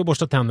klätt på sig och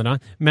borstat tänderna.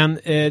 Men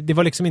det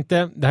var liksom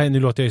inte, det här nu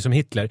låter jag ju som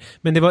Hitler,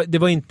 men det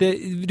var inte,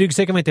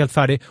 ryggsäcken var inte helt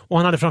färdig och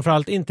han hade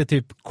framförallt inte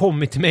typ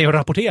kommit till mig och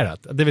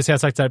rapporterat. Det vill säga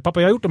sagt så här,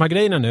 pappa jag har gjort de här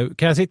grejerna nu,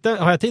 kan jag sitta,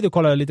 har jag tid att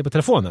kolla lite på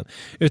telefonen?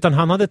 Utan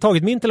han hade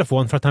tagit min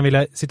telefon för att han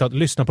ville sitta och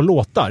lyssna på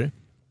låtar.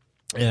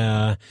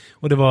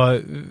 Och det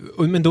var,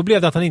 men då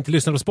blev det att han inte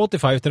lyssnade på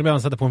Spotify utan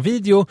han satte på en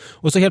video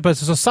och så helt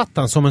plötsligt så satt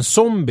han som en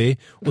zombie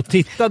och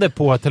tittade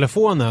på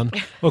telefonen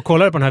och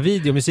kollade på den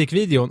här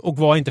musikvideon och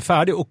var inte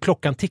färdig och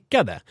klockan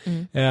tickade.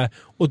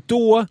 Och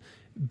då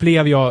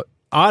blev jag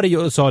arg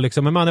och sa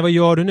liksom, men man, vad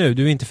gör du nu?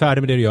 Du är inte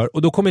färdig med det du gör.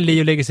 Och då kommer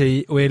Li och lägger sig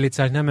i och är lite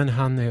så här, nej men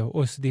han är,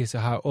 och det är så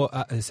här, och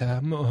så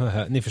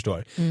här, ni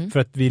förstår. För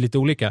att vi är lite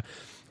olika.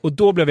 Och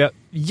då blev jag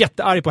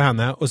jättearg på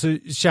henne och så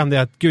kände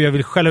jag att gud jag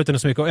vill skälla ut henne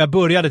så mycket och jag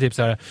började typ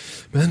så här,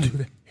 men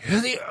du,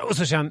 och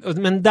så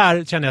men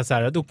där kände jag så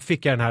här, då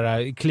fick jag den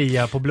här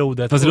klia på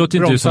blodet. Fast det låter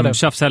inte som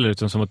tjafs heller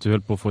utan som att du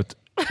höll på att få ett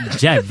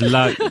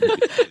jävla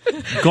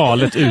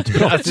galet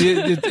utbrott. Alltså,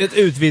 ett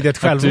utvidgat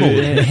självmord.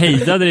 Du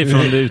hejdade dig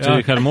från det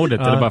utvidgade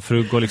självmordet eller bara för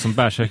att gå liksom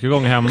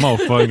bärsärkegång hemma och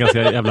få en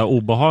ganska jävla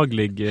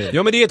obehaglig...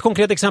 Ja, men det är ett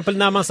konkret exempel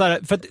när man så här,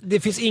 för att det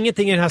finns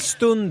ingenting i den här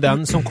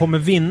stunden som kommer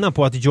vinna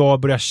på att jag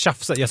börjar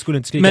tjafsa. Jag skulle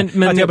inte skrika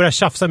men att jag börjar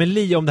tjafsa med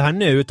Li om det här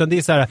nu, utan det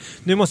är så här,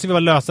 nu måste vi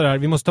väl lösa det här.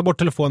 Vi måste ta bort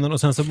telefonen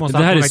och sen så måste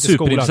det här är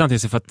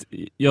superintressant för att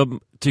jag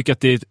tycker att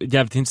det är ett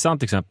jävligt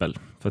intressant exempel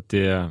för att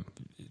det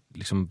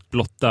liksom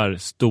blottar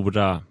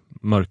stora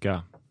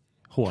mörka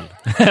hål.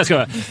 Jag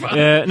ska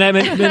nej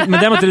men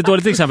det var inte ett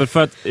dåligt exempel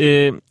för att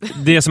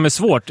det som är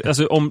svårt,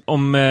 alltså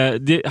om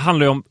det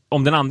handlar ju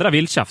om den andra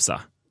vill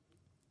tjafsa.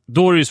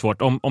 Då är det ju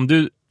svårt om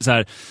du så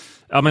här,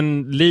 ja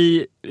men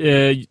Li,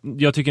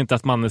 jag tycker inte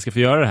att mannen ska få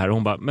göra det här och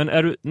hon bara,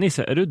 men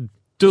Nisse, är du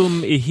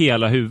dum i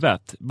hela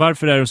huvudet?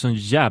 Varför är du sån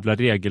jävla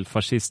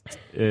regelfascist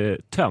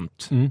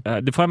tönt?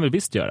 Det får jag väl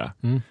visst göra.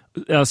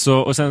 Alltså,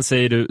 och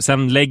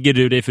sen lägger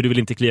du dig för du vill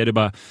inte klia, du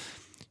bara,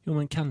 jo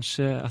men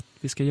kanske att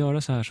vi ska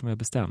göra så här som jag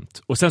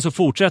bestämt. Och sen så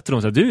fortsätter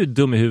de så här, du är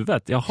dum i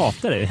huvudet, jag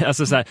hatar dig.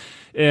 Alltså så här,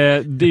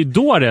 det är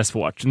då det är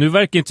svårt. Nu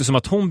verkar det inte som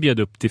att hon bjöd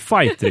upp till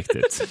fight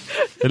riktigt.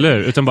 Eller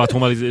hur? Utan bara att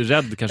hon var lite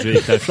rädd, kanske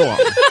gick därifrån.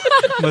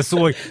 Man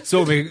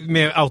såg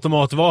med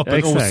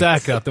automatvapen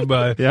osäkrat och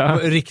bara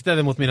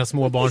riktade mot mina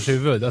små barns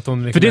huvud. Att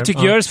hon för det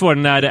tycker jag är svårt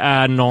när det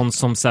är någon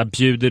som så här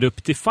bjuder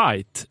upp till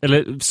fight.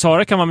 Eller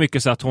Sara kan vara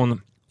mycket så att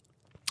hon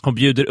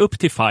bjuder upp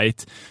till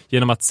fight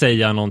genom att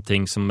säga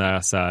någonting som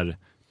är så här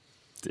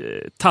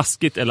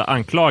taskigt eller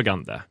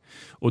anklagande.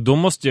 Och då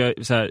måste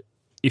jag så här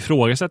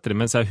ifrågasätta det,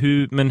 men så här,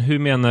 hur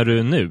menar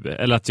du nu?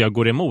 Eller att jag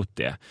går emot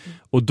det.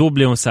 Och då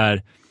blir hon så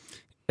här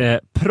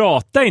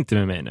prata inte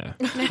med mig nu.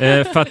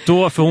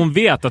 För hon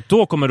vet att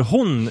då kommer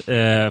hon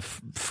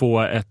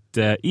få ett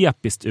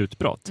episkt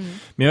utbrott.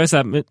 Men jag är så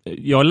här,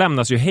 jag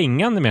lämnas ju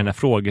hängande med den här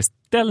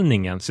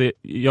frågeställningen. Så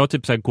jag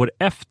typ så här går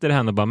efter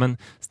henne och bara, men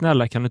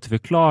snälla kan du inte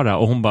förklara?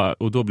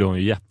 Och då blir hon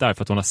ju jättearg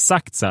för att hon har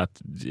sagt så här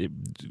att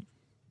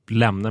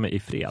lämna mig i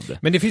fred.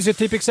 Men det finns ju ett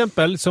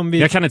typexempel som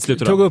vi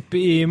tog upp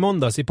i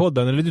måndags i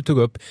podden, eller du tog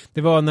upp.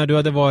 Det var när du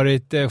hade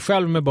varit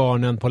själv med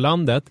barnen på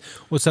landet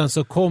och sen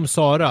så kom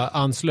Sara,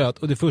 anslöt,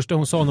 och det första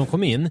hon sa när hon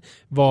kom in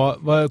var,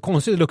 vad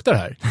konstigt det luktar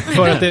här.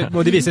 För att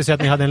och det visade sig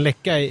att ni hade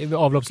en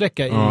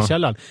avloppsläcka i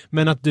källaren.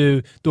 Men att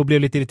du då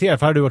blev lite irriterad,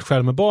 för hade du varit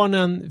själv med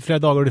barnen flera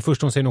dagar och det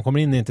första hon säger när hon kommer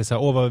in är inte så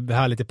här, vad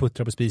härligt det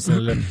puttrar på spisen,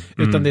 eller,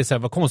 utan det är så här,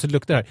 vad konstigt det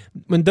luktar här.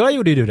 Men där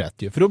gjorde du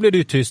rätt ju, för då blev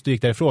du tyst och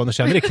gick därifrån och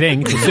kände dig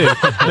kränkt till slut.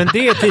 Men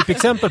det är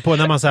exempel på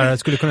när man så här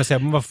skulle kunna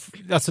säga,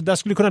 alltså där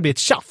skulle kunna bli ett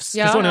tjafs.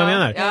 Förstår ni vad jag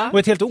menar? Ja. Och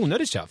ett helt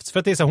onödigt tjafs. För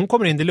att det är så här, hon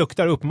kommer in, det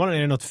luktar, uppenbarligen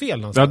är det något fel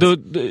någonstans. Ja,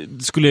 då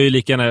skulle jag ju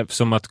lika gärna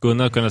som att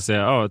Gunnar kunna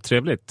säga,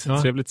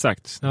 trevligt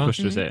sagt,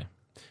 först du säger.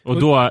 Och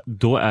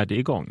då är det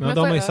igång. Ja,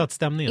 de har ju satt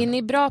stämningen. Är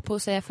ni bra på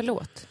att säga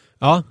förlåt?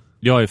 Ja.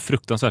 Jag är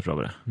fruktansvärt bra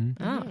på det.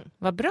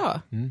 Vad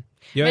bra.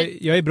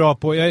 Jag är bra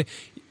på...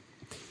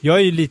 Jag är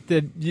ju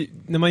lite,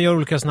 när man gör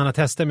olika sådana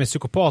tester med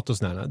psykopat och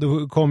sådana,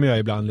 då kommer jag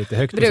ibland lite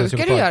högt. Brukar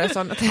du göra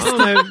sådana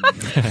tester?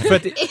 Ja, för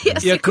att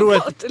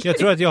jag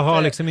tror att jag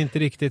har liksom inte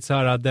riktigt så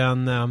här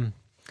den...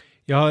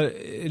 Jag har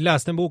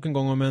läst en bok en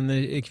gång om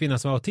en kvinna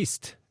som var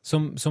autist.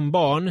 Som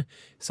barn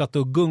satt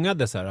och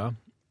gungade så här.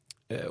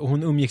 Och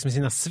hon umgicks med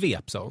sina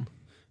svep, sa hon.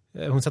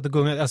 Hon satt och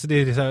gungade, alltså det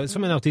är så här,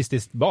 som en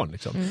autistisk barn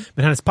liksom.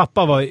 Men hennes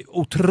pappa var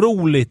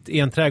otroligt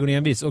enträgen och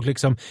envis och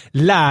liksom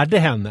lärde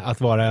henne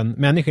att vara en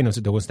människa inom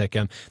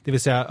situationstecken. Det vill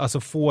säga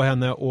alltså få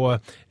henne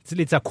att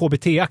lite så här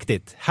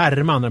KBT-aktigt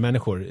härma andra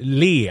människor,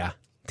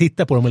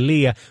 titta på dem och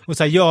le och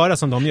så här, göra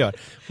som de gör.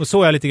 Och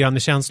så är jag lite grann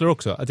med känslor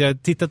också. Att jag har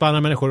tittat på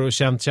andra människor och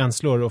känt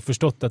känslor och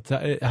förstått att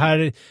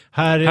här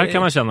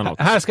kan man känna något.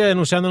 Här ska jag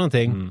nog känna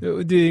någonting.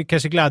 Det är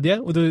kanske glädje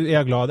och då är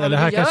jag glad. Ja, eller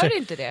här kanske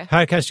inte det.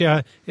 här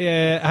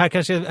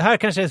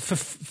kanske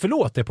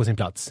förlåt är på sin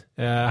plats.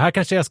 Här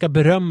kanske jag ska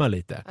berömma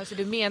lite. Alltså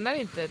du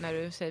menar inte när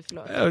du säger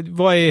förlåt?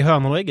 Vad är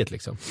hönan och ägget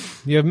liksom?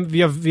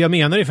 Jag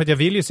menar det för att jag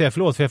vill ju säga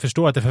förlåt, för jag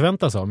förstår att det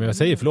förväntas av mig. Jag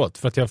säger förlåt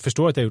för att jag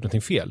förstår att jag har gjort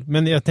någonting fel.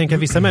 Men jag tänker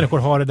att vissa människor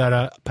har det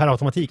där per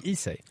automatik i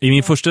sig. I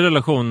min första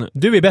relation...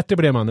 Du är bättre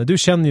på det, mannen. Du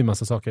känner ju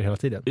massa saker hela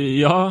tiden.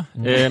 Ja,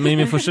 men i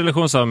min första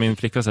relation sa min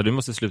flickvän så här, du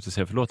måste sluta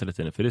säga förlåt hela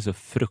tiden, för det är så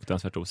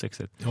fruktansvärt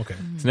osexigt. Okay.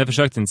 Så jag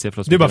försökte inte säga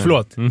förlåt. Du bara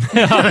förlåt.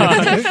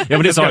 Ja,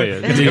 men det sa jag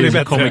ju. Det är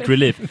ju comic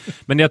relief.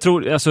 Men jag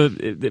tror, alltså,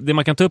 det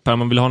man kan ta upp här, om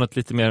man vill ha något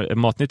lite mer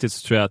matnyttigt,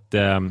 så tror jag att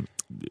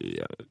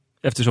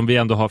eftersom vi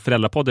ändå har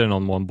föräldrapoddar i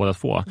någon mån båda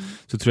två,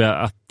 så tror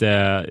jag att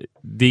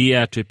det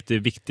är typ det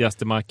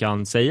viktigaste man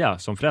kan säga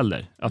som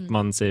förälder, att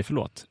man säger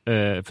förlåt.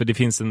 För det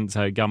finns en så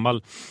här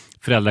gammal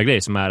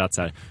föräldragrej som är att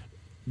så här,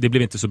 det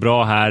blev inte så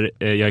bra här,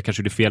 jag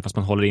kanske gjorde fel fast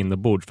man håller in det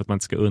bord för att man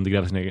inte ska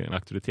undergräva sin egen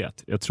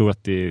auktoritet. Jag tror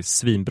att det är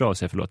svinbra att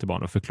säga förlåt till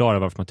barn och förklara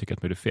varför man tycker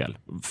att man gjorde fel.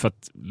 För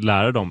att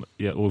lära dem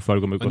och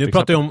föregå med gott exempel. Nu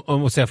pratar du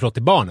om att säga förlåt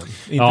till barnen.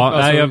 Inte, ja,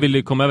 alltså... jag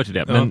vill komma över till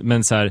det. Ja.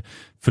 Men så här,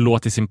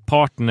 förlåt till sin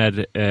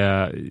partner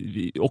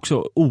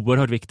också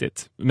oerhört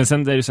viktigt. Men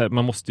sen är det så här,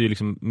 man måste ju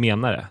liksom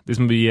mena det. Det är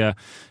som att ge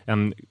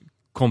en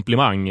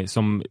komplimang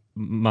som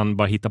man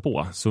bara hittar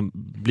på, så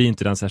blir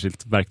inte den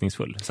särskilt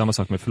verkningsfull. Samma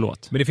sak med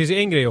förlåt. Men det finns ju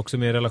en grej också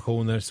med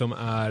relationer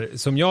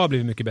som jag har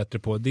blivit mycket bättre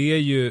på. Det är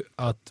ju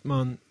att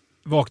man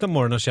vaknar på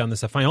morgonen och känner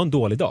sig, fan jag har en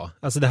dålig dag.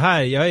 Alltså det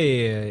här, jag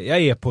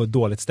är på ett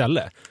dåligt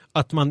ställe.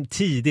 Att man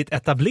tidigt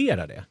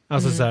etablerar det.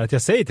 Alltså så här, att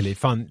jag säger till dig,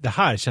 fan det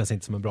här känns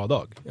inte som en bra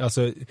dag.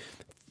 Alltså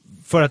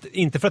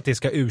inte för att det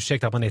ska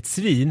ursäkta att man är ett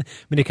svin,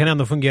 men det kan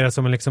ändå fungera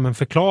som en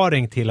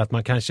förklaring till att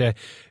man kanske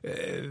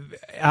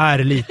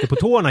är lite på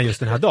tårna just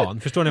den här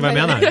dagen. Förstår ni vad jag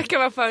menar? Jag kan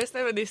bara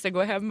föreställa mig att Nisse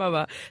går hemma och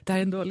bara, det här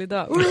är en dålig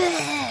dag.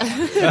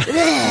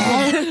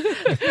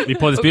 I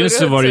poddspelen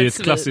så var det ju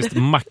ett klassiskt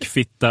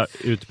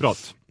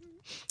mackfitta-utbrott.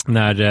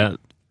 När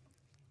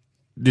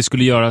det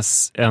skulle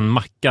göras en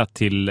macka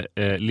till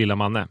lilla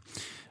Manne.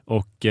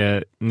 Och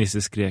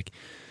Nisse skrek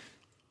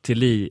till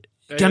Li,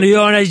 kan du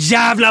göra den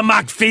jävla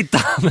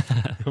mackfittan?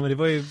 Ja, men det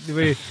var ju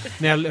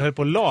när jag höll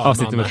på att la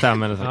avsnittet med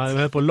 5 eller så. Ja, jag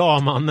höll på att la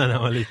mannen när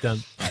jag var liten.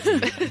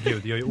 Gud,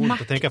 det gör ju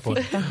ont att tänka på.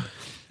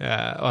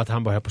 Och att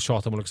han bara höll på att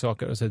tjata om olika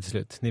saker och så till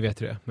slut, ni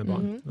vet ju det med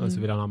barn. Och så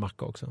vill han ha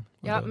macka också.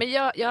 Ja, men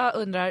jag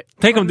undrar...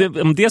 Tänk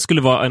om det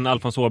skulle vara en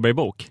Alfons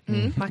Åberg-bok.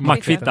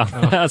 Mackfittan.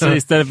 Ja. Alltså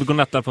istället för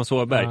Godnatt Alfons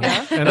Åberg.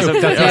 Ja.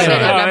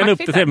 En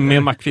uppdatering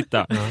med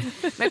mackfitta. Ja.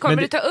 Men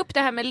kommer du ta upp det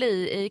här med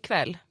Li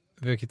ikväll?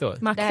 Vilket då?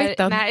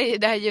 Mackfittan?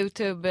 Det här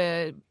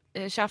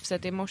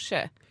YouTube-tjafset i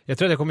morse. Jag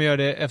tror att jag kommer göra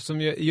det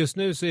eftersom just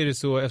nu så är det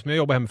så, eftersom jag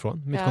jobbar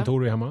hemifrån, mitt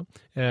kontor är hemma.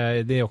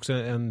 Det är också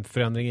en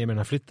förändring i med den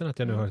här flytten, att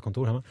jag nu har ett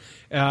kontor hemma.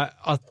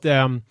 Att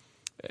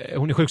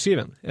hon är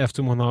sjukskriven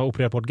eftersom hon har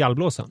opererat bort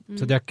gallblåsan.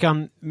 Så att jag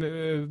kan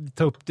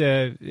ta upp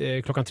det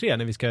 3:00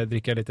 när vi ska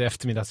dricka lite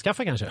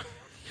eftermiddagskaffe kanske.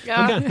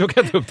 Ja. Då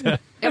kan jag ta upp det.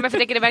 Ja, men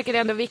för det verkar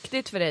ändå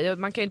viktigt för dig. Och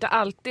man kan ju inte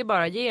alltid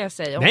bara ge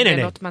sig om det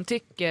är något man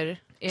tycker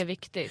är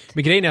viktigt.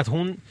 Men grejen är att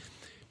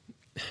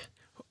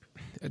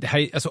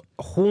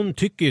hon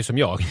tycker ju som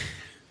jag.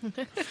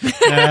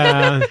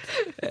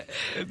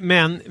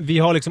 Men vi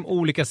har liksom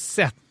olika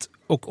sätt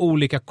och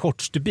olika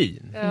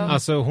kortstubin. Ja.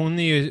 Alltså hon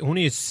är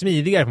ju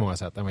smidigare på många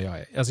sätt än vad jag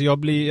är. Alltså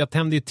jag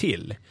tänder ju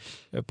till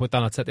på ett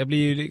annat sätt. Jag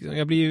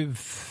blir ju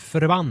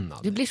förbannad.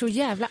 Du blir så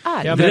jävla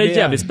arg. Ja, det är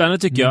jävligt spännande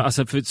tycker jag.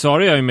 Alltså, för Sara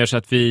och jag är ju mer så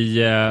att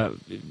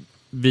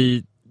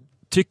vi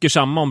tycker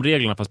samma om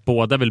reglerna fast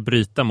båda vill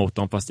bryta mot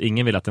dem fast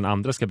ingen vill att den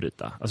andra ska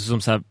bryta. Alltså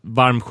som så här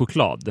varm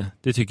choklad.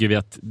 Det tycker vi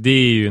att det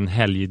är ju en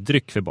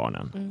helgdryck för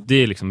barnen. Det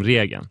är liksom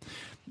regeln.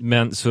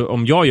 Men så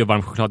om jag gör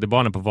varm choklad till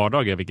barnen på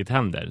vardagar, vilket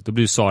händer, då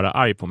blir Sara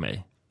arg på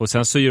mig. Och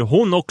sen så gör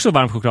hon också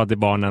varm choklad till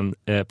barnen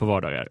på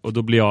vardagar. Och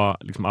då blir jag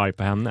liksom arg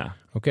på henne.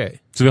 Okej.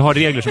 Så vi har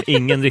regler som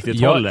ingen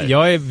riktigt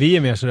håller. Vi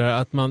är mer sådär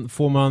att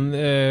får man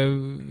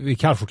i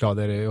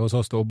kallchoklader hos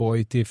oss då,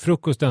 O'boy till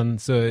frukosten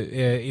så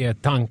är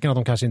tanken att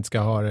de kanske inte ska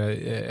ha det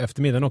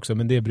eftermiddagen också.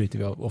 Men det bryter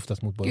vi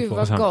oftast mot båda två. Gud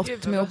vad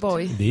gott med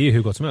O'boy. Det är ju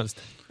hur gott som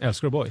helst.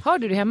 Älskar O'boy. Har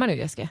du det hemma nu,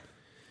 Jessica?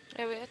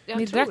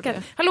 Jag tror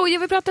det. Hallå, jag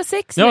vill prata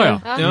sex nu.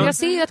 Ja. Jag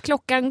ser ju att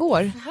klockan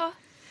går.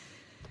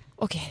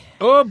 Okej.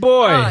 Oh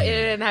boy!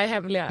 Är det den här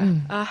hemliga?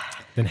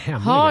 Den hemliga.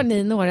 Har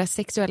ni några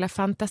sexuella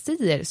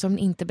fantasier som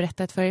ni inte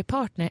berättat för er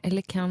partner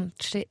eller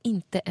kanske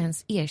inte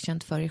ens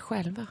erkänt för er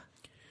själva?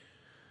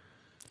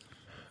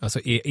 Alltså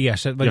det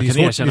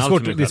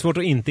är svårt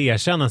att inte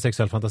erkänna en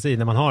sexuell fantasi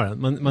när man har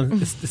den.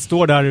 Man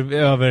står där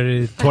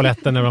över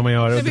toaletten eller vad man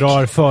gör och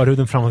drar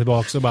förhuden fram och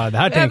tillbaka och bara, det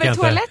här tänker jag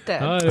inte. Över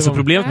toaletten? Ja, Alltså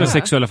problemet med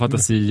sexuella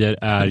fantasier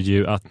är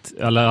ju att,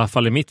 i alla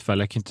fall i mitt fall,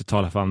 jag kan inte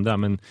tala för andra,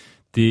 men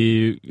det är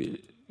ju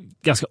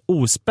ganska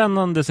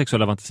ospännande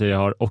sexuella fantasier jag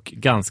har och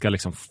ganska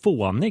liksom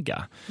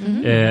fåniga.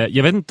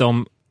 Jag vet inte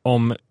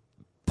om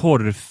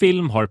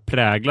porrfilm har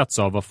präglats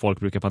av vad folk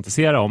brukar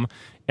fantisera om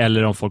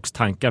eller om folks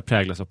tankar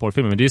präglas av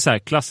porrfilmer. Men det är så här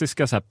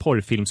klassiska så här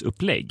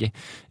porrfilmsupplägg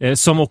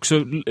som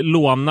också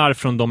lånar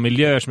från de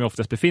miljöer som jag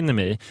oftast befinner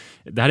mig i.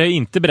 Det här har jag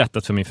inte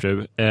berättat för min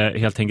fru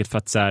helt enkelt för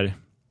att så här,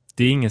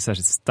 det är ingen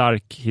särskilt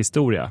stark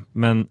historia.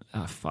 Men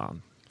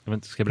fan, jag vet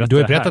inte, ska jag berätta du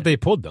har det här? berättat det i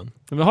podden.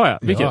 Men vad har jag?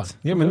 Vilket?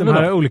 Ja, men de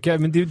här olika,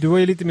 men du har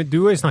ju lite med, du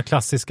har ju såna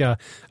klassiska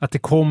att det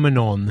kommer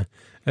någon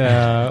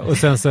och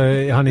sen så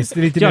han är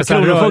lite mer så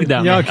här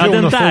kronofogden. Ja,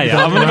 den där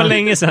ja. Men det var Ja.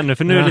 länge sedan nu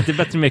för nu är det lite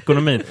bättre med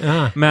ekonomin.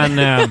 Men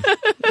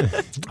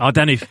ja,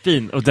 den är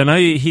fin och den har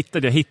ju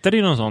jag hittade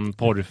ju någon sån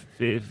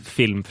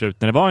porrfilm förut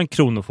när det var en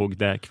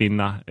kronofogde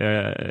kvinna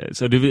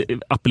så det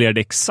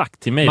appellerade exakt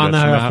till mig. Man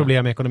har haft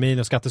problem med ekonomin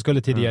och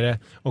skatteskulder tidigare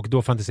och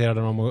då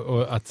fantiserade de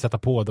om att sätta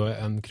på då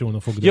en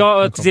kronofogde.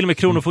 Ja, till och med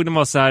kronofogden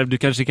var så här, du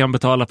kanske kan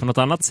betala på något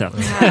annat sätt.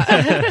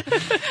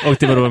 Och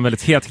det var då en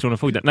väldigt het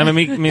kronofogde. Nej,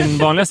 men min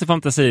vanligaste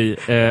fantasi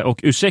och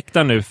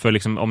ursäkta nu för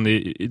liksom, om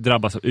ni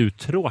drabbas av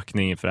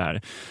uttråkning för det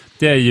här.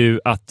 Det är ju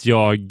att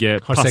jag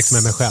har sex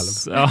med mig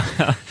själv. Ja,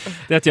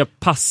 det är att jag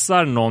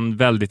passar någon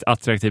väldigt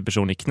attraktiv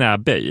person i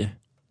knäböj.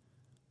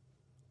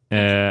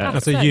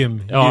 Alltså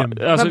gym. Ja,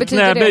 alltså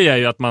knäböj det? är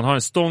ju att man har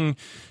en stång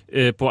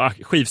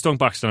skivstång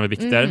på axlarna med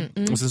vikter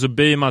och sen så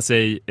böjer man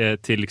sig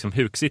till liksom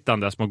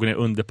huksittande så man går ner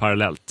under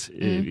parallellt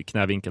i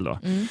knävinkel då.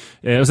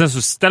 Och sen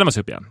så ställer man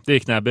sig upp igen. Det är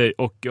knäböj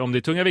och om det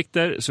är tunga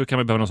vikter så kan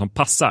man behöva någon som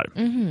passar.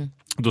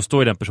 Då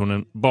står ju den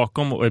personen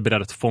bakom och är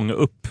beredd att fånga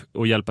upp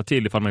och hjälpa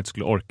till ifall man inte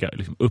skulle orka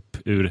liksom upp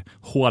ur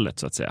hålet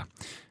så att säga.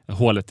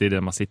 Hålet är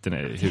där man sitter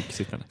ner i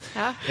huksittande.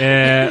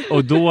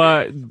 Och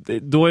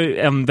då är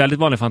en väldigt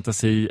vanlig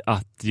fantasi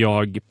att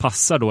jag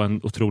passar då en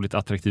otroligt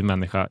attraktiv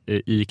människa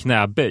i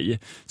knäböj.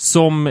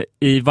 Som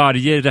i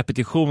varje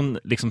repetition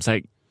liksom så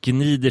här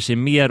gnider sig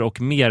mer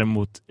och mer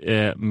mot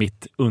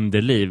mitt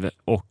underliv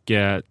och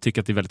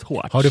tycker att det är väldigt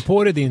hårt. Har du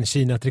på dig din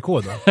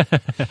Kina-trikå då?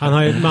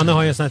 Man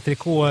har ju en sån här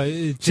trikå...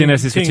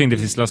 Kinesiska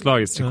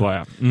tyngdlyftslagets trikå,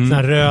 ja. Sån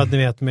här röd, ni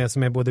vet, med,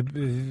 som är både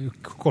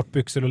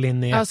kortbyxor och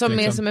linne. Ja, som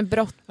liksom. är som en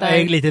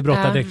brottare. Lite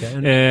brottardräkt.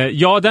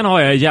 Ja, den har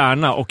jag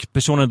gärna och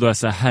personen då är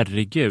så här,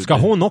 herregud. Ska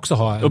hon också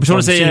ha? Och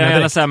personen säger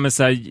gärna så här med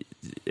så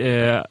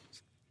här...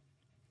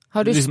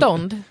 Har du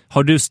stånd?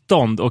 Har du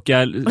stånd och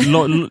är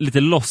lite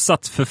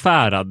lossat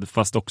förfärad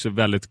fast också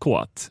väldigt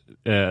kåt.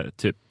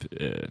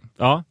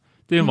 Ja,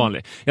 det är en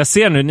vanlig. Jag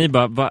ser nu, ni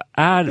bara, vad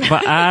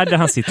är det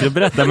han sitter och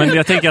berättar? Men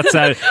jag tänker att så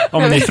här,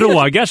 om ni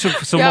frågar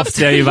så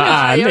måste jag ju vara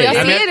ärlig. Jag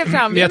ser det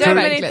fram.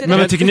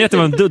 Men tycker ni att det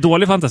var en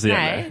dålig fantasi?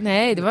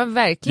 Nej, det var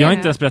verkligen... Jag har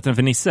inte ens berättat den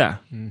för Nisse.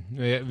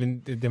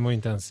 Det var ju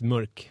inte ens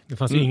mörk. Det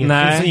fanns ju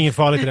ingen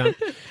farligt i den.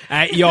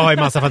 Nej, jag har ju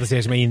massa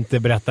fantasier som jag inte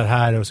berättar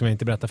här och som jag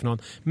inte berättar för någon.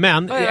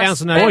 Men en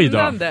sån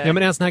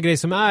här grej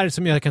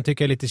som jag kan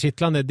tycka är lite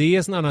kittlande, det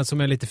är sådana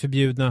som är lite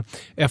förbjudna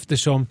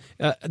eftersom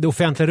det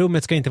offentliga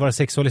rummet ska inte vara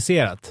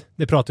sexualiserat.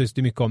 Det pratar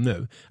ju mycket om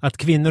nu. Att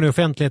kvinnor i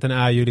offentligheten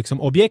är ju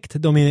liksom objekt,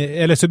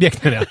 eller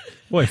subjekt med det.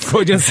 Oj,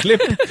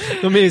 slip.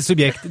 De är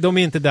subjekt, de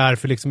är inte där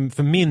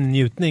för min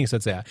njutning så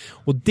att säga.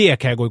 Och det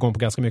kan jag gå igång på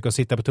ganska mycket och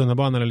sitta på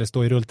tunnelbanan eller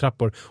stå i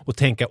rulltrappor och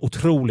tänka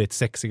otroligt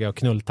sexiga och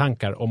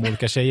knulltankar om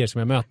olika tjejer som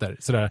jag möter.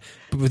 Sådär,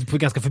 på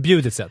ganska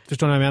förbjudet sätt.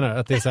 Förstår ni vad jag menar?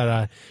 Att det är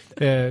såhär,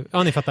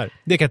 ja ni fattar.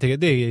 Det kan jag tycka,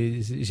 det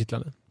är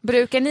kittlande.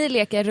 Brukar ni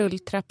leka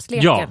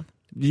rulltrappsleken? Ja.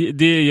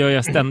 Det gör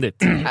jag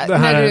ständigt.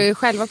 När du är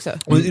själv också?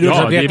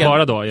 Ja, det är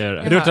bara då jag gör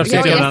det.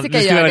 Rulltrappstecken. Det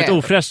skulle vara väldigt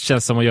ofräscht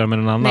känns som att göra med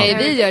någon annan. Nej,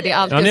 vi gör det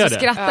alltid, så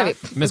skrattar vi.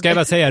 Men ska jag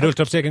väl säga,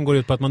 rulltrappstecken går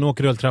ut på att man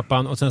åker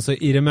rulltrappan och sen så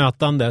i det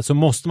mötande så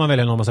måste man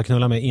välja någon man ska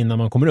knulla med innan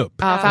man kommer upp.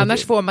 Ja, för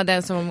annars får man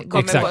den som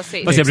kommer på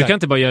sig. Fast jag brukar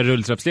inte bara göra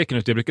rulltrappstecken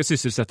utan jag brukar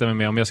sysselsätta mig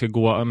med om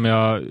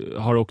jag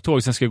har åkt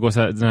tåg, sen ska jag gå så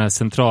här, den här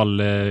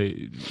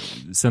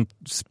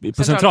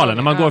på centralen.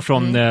 När man går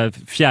från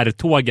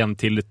fjärrtågen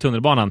till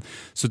tunnelbanan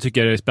så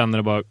tycker jag det är spännande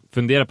att bara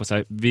fundera på så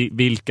här,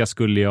 vilka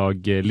skulle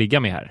jag ligga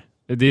med här?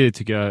 Det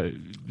tycker jag...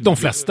 De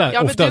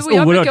flesta, oftast.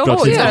 Oerhört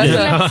gott.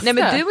 Nej,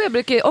 men du och jag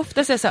brukar ju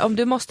ofta säga så här, om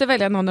du måste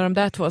välja någon av de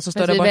där två så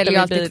står det borta vid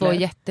bilen. Vi väljer alltid två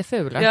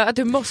jättefula. Ja,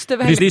 du måste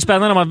välja. Det är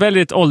spännande om man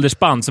väljer ett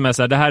åldersspann som är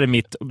så här, det här är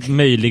mitt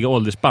möjliga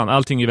åldersspann.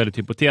 Allting är väldigt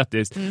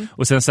hypotetiskt.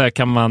 Och sen så här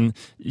kan man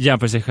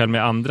jämföra sig själv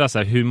med andra. Så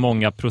här, hur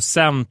många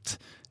procent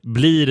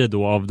blir det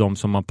då av de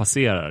som man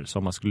passerar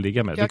som man skulle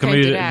ligga med? Då kan man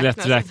ju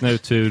lätt räkna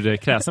ut hur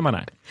kräsen man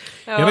är.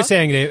 Ja. Jag vill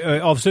säga en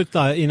grej,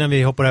 avsluta innan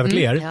vi hoppar över till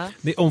er.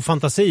 Det är om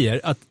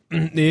fantasier. Att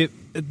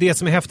det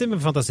som är häftigt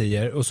med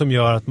fantasier och som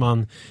gör att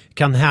man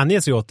kan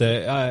hänge sig åt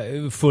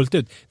det fullt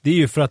ut, det är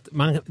ju för att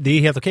det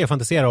är helt okej att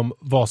fantisera om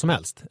vad som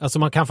helst. Alltså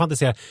man kan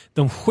fantisera,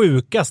 de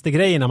sjukaste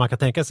grejerna man kan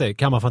tänka sig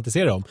kan man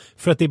fantisera om.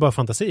 För att det är bara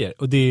fantasier.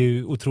 Och det är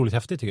ju otroligt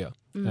häftigt tycker jag.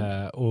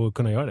 Att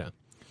kunna göra det.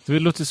 Det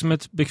låter som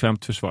ett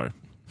bekvämt försvar.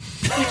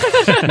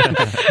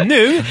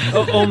 Nu,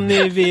 om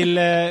ni vill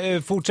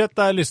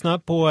fortsätta lyssna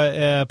på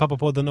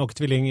Pappapodden och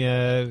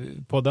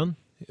Tvillingpodden,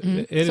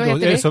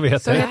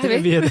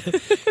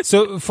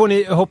 så får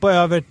ni hoppa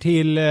över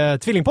till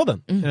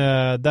Tvillingpodden,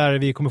 där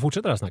vi kommer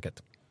fortsätta det här snacket.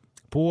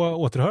 På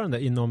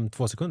återhörande inom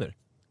 2 sekunder.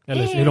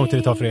 Eller hur lång tid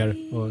det tar för er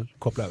att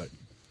koppla över.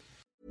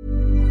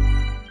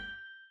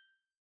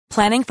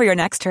 Planning for your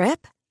next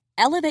trip?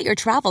 Elevate your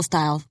travel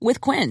style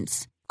with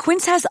Quince.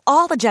 Quince has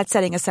all the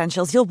jet-setting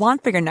essentials you'll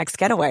want for your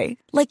next getaway,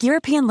 like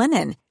European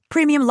linen,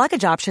 premium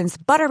luggage options,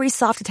 buttery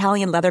soft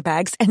Italian leather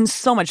bags, and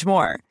so much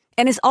more.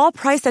 And is all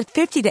priced at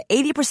 50 to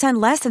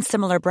 80% less than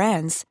similar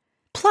brands.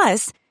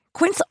 Plus,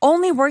 Quince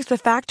only works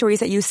with factories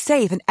that use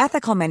safe and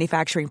ethical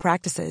manufacturing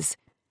practices.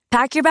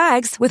 Pack your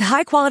bags with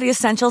high-quality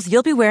essentials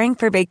you'll be wearing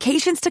for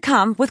vacations to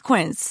come with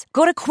Quince.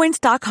 Go to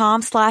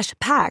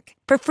quince.com/pack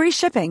for free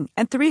shipping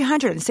and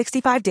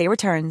 365-day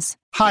returns.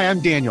 Hi, I'm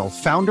Daniel,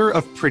 founder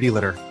of Pretty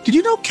Litter. Did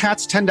you know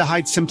cats tend to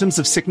hide symptoms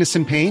of sickness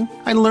and pain?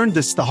 I learned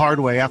this the hard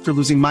way after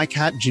losing my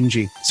cat,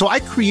 Gingy. So I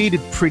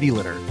created Pretty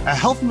Litter, a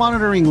health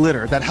monitoring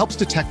litter that helps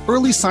detect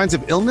early signs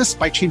of illness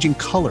by changing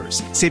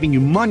colors, saving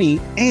you money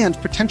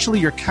and potentially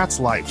your cat's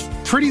life.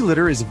 Pretty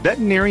Litter is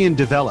veterinarian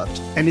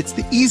developed, and it's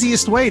the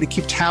easiest way to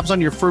keep tabs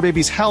on your fur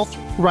baby's health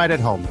right at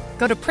home.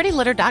 Go to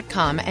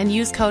prettylitter.com and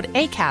use code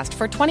ACAST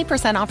for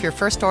 20% off your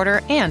first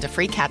order and a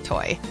free cat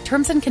toy.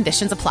 Terms and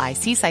conditions apply.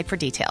 See site for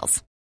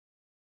details.